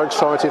fans getting so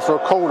excited for a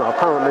corner.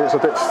 Apparently it's a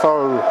bit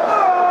faux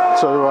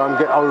to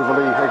get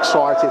overly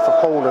excited for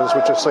corners,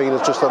 which are seen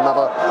as just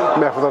another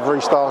method of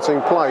restarting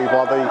play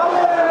by the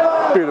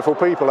beautiful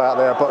people out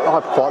there. But I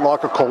quite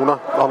like a corner.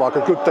 I like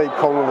a good deep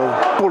corner with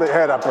a bullet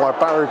header by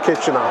Barry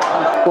Kitchener.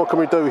 What can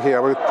we do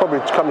here? We're probably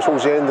coming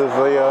towards the end of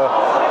the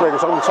regular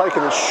time. We're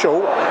taking it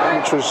short,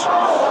 which was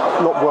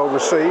not well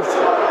received.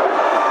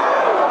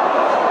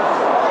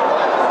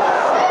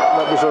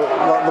 That was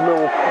like the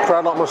Millwall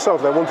crowd, like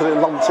myself, they wanted it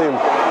lumped in.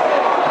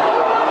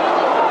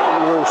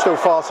 We were still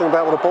farting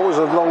about with the ball. It was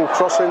a long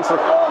cross into the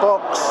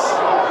box.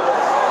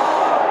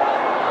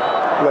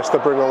 Leicester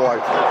bring away.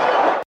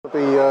 It'll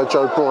be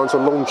Joe Bryan to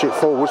launch it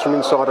forwards from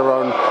inside our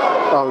own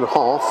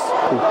half.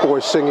 The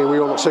boys singing,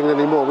 we're not singing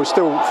anymore. We're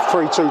still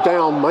 3-2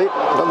 down, mate.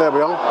 But there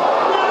we are.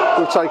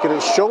 We've taken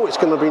it short. It's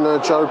going to be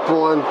Joe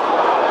Bryan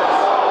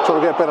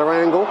trying to get a better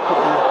angle.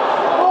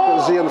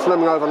 Ian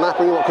Fleming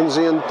overlapping. What can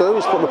Ian do?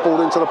 He's put the ball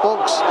into the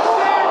box.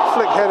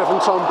 Flick header from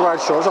Tom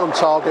Bradshaw. It was on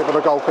target, but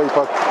the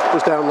goalkeeper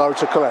was down low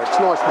to collect.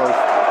 Nice move.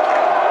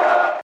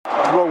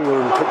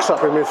 Longwood picks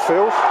up in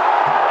midfield.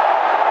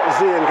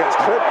 Ian gets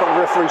clipped, but the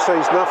referee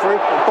sees nothing.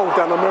 Ball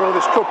down the middle.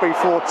 This could be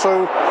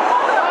 4-2.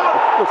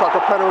 Looks like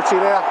a penalty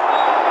there.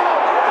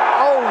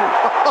 Oh!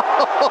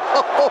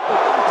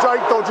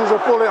 Jake dodges a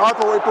bullet. I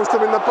thought he pushed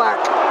him in the back.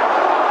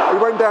 He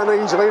went down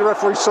easily. The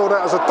referee saw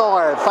that as a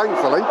dive,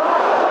 thankfully.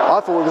 I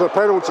thought it was a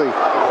penalty.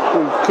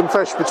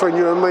 Confess between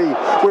you and me.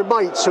 We're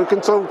mates who can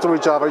talk to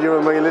each other, you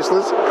and me,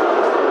 listeners.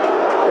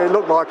 It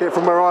looked like it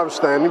from where I was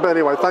standing, but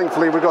anyway,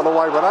 thankfully we got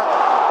away with that.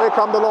 Here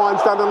come the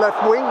Lions down the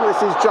left wing. This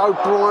is Joe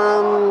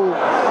Bryan.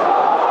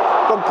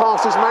 Gone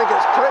past his man,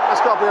 gets clipped. That's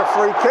got to be a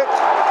free kick.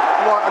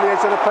 Right on the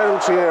edge of the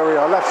penalty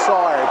area, left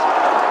side.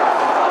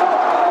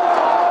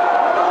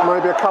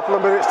 Maybe a couple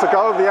of minutes to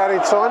go of the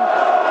added time.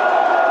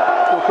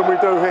 What can we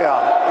do here?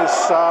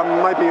 It's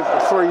maybe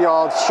 3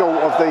 yards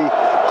short of the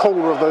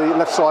corner of the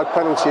left side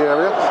penalty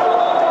area.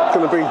 It's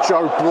going to be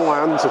Joe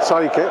Bryan to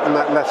take it in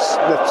that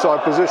left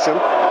side position.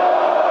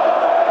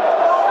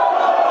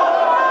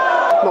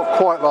 Not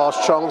quite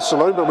last chance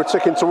saloon, but we're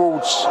ticking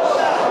towards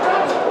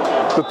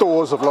the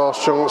doors of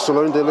last chance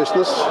saloon, dear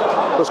listeners.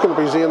 That's going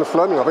to be Ian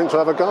Fleming, I think, to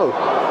have a go.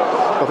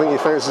 I think he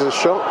fancies a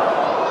shot.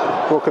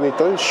 What can he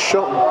do?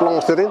 Shot,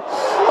 blasted in.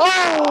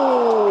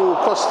 Oh!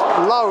 Across,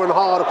 low and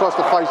hard across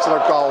the face of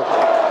the goal.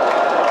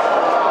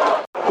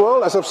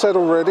 Well, as I've said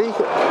already,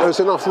 there's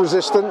enough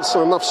resistance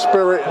and enough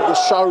spirit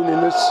that's shown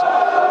in this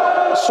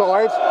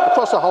side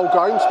across the whole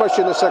game,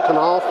 especially in the second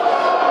half,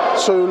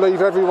 to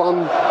leave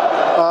everyone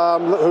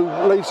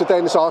who leaves the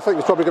den. So I think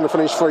it's probably going to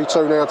finish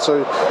 3-2 now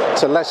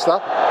to Leicester.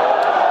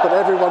 But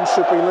everyone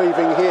should be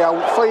leaving here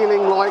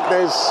feeling like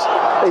there's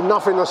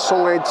enough in the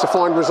side to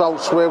find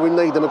results where we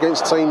need them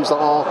against teams that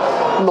are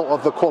not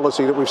of the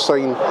quality that we've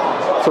seen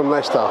from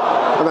Leicester.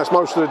 And that's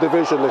most of the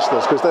division,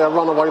 listeners, because they are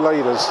runaway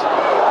leaders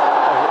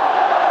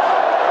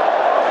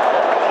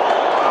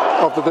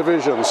of the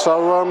division.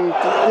 So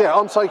yeah,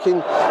 I'm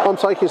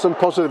taking some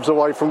positives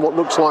away from what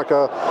looks like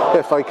a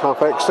FA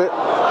Cup exit.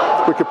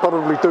 We could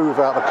probably do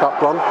without the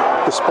cup run,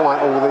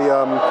 despite all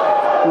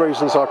the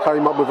reasons I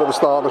came up with at the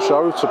start of the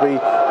show to be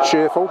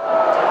cheerful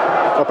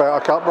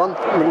about a cup run.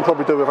 We can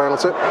probably do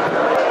without it.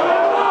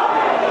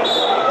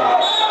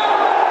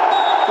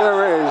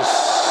 There it is.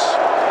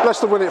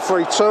 Leicester win it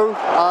 3-2.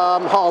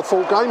 Hard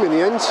fought game in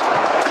the end.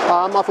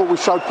 I thought we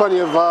showed plenty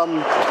of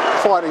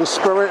fighting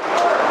spirit.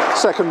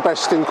 Second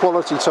best in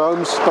quality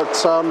terms, but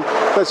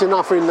there's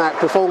enough in that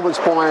performance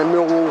by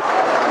Millwall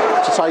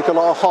to take a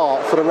lot of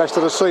heart for the rest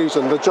of the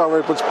season, the Joe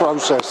Edwards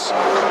process.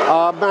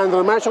 Man of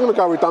the match, I'm going to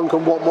go with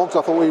Duncan Watmore, because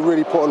I thought we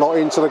really put a lot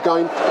into the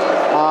game.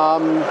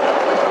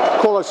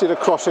 Quality of the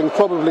crossing,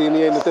 probably in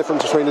the end the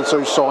difference between the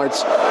two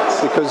sides,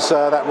 because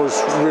that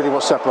was really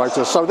what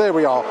separated us. So there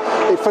we are.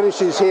 It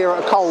finishes here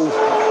at a cold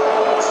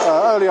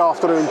early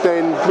afternoon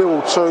den.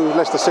 Millwall 2,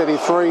 Leicester City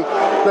 3.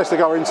 Leicester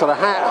go into the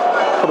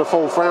hat for the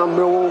fourth round.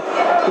 Millwall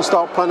can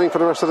start planning for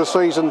the rest of the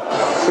season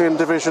in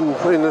division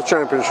in the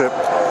Championship.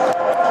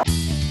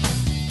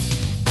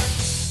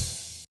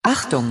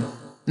 Achtung,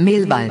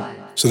 Millwall.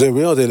 So there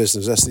we are, dear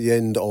listeners. That's the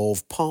end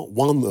of part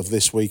 1 of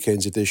this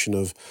weekend's edition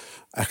of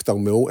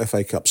Achtung Millwall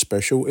FA Cup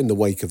Special in the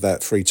wake of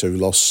that 3-2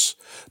 loss,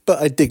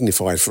 but a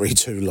dignified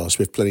 3-2 loss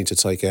with plenty to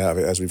take out of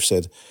it, as we've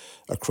said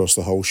across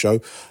the whole show.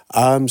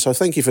 So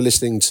thank you for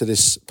listening to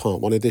this part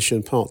 1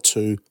 edition. Part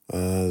 2,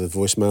 the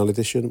voicemail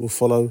edition, will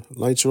follow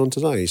later on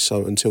today.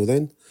 So until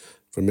then,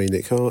 from me,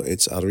 Nick Hart,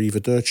 it's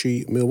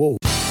Arrivederci Millwall.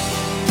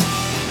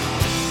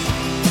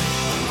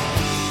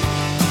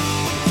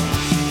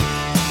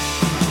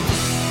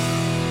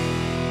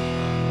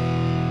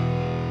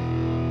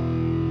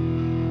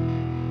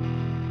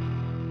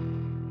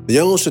 The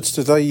answer to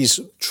today's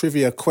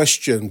trivia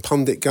question,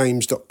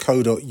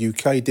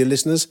 punditgames.co.uk, dear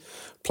listeners.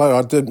 Player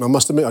I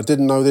must admit, I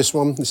didn't know this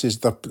one. This is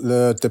the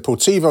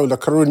Deportivo La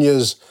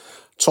Coruña's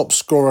top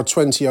scorer,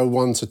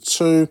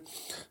 2001-2.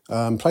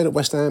 Played at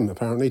West Ham,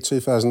 apparently,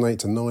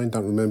 2008-9,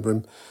 don't remember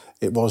him.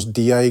 It was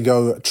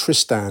Diego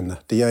Tristan.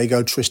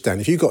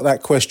 If you got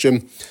that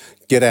question,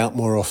 get out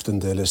more often,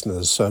 dear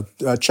listeners. So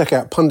check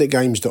out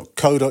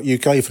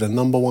punditgames.co.uk for the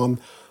number 1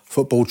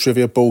 football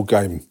trivia ball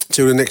game.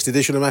 Till the next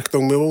edition of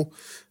Achtung Millwall,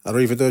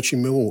 Arrivederci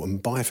Millwall,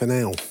 and bye for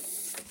now.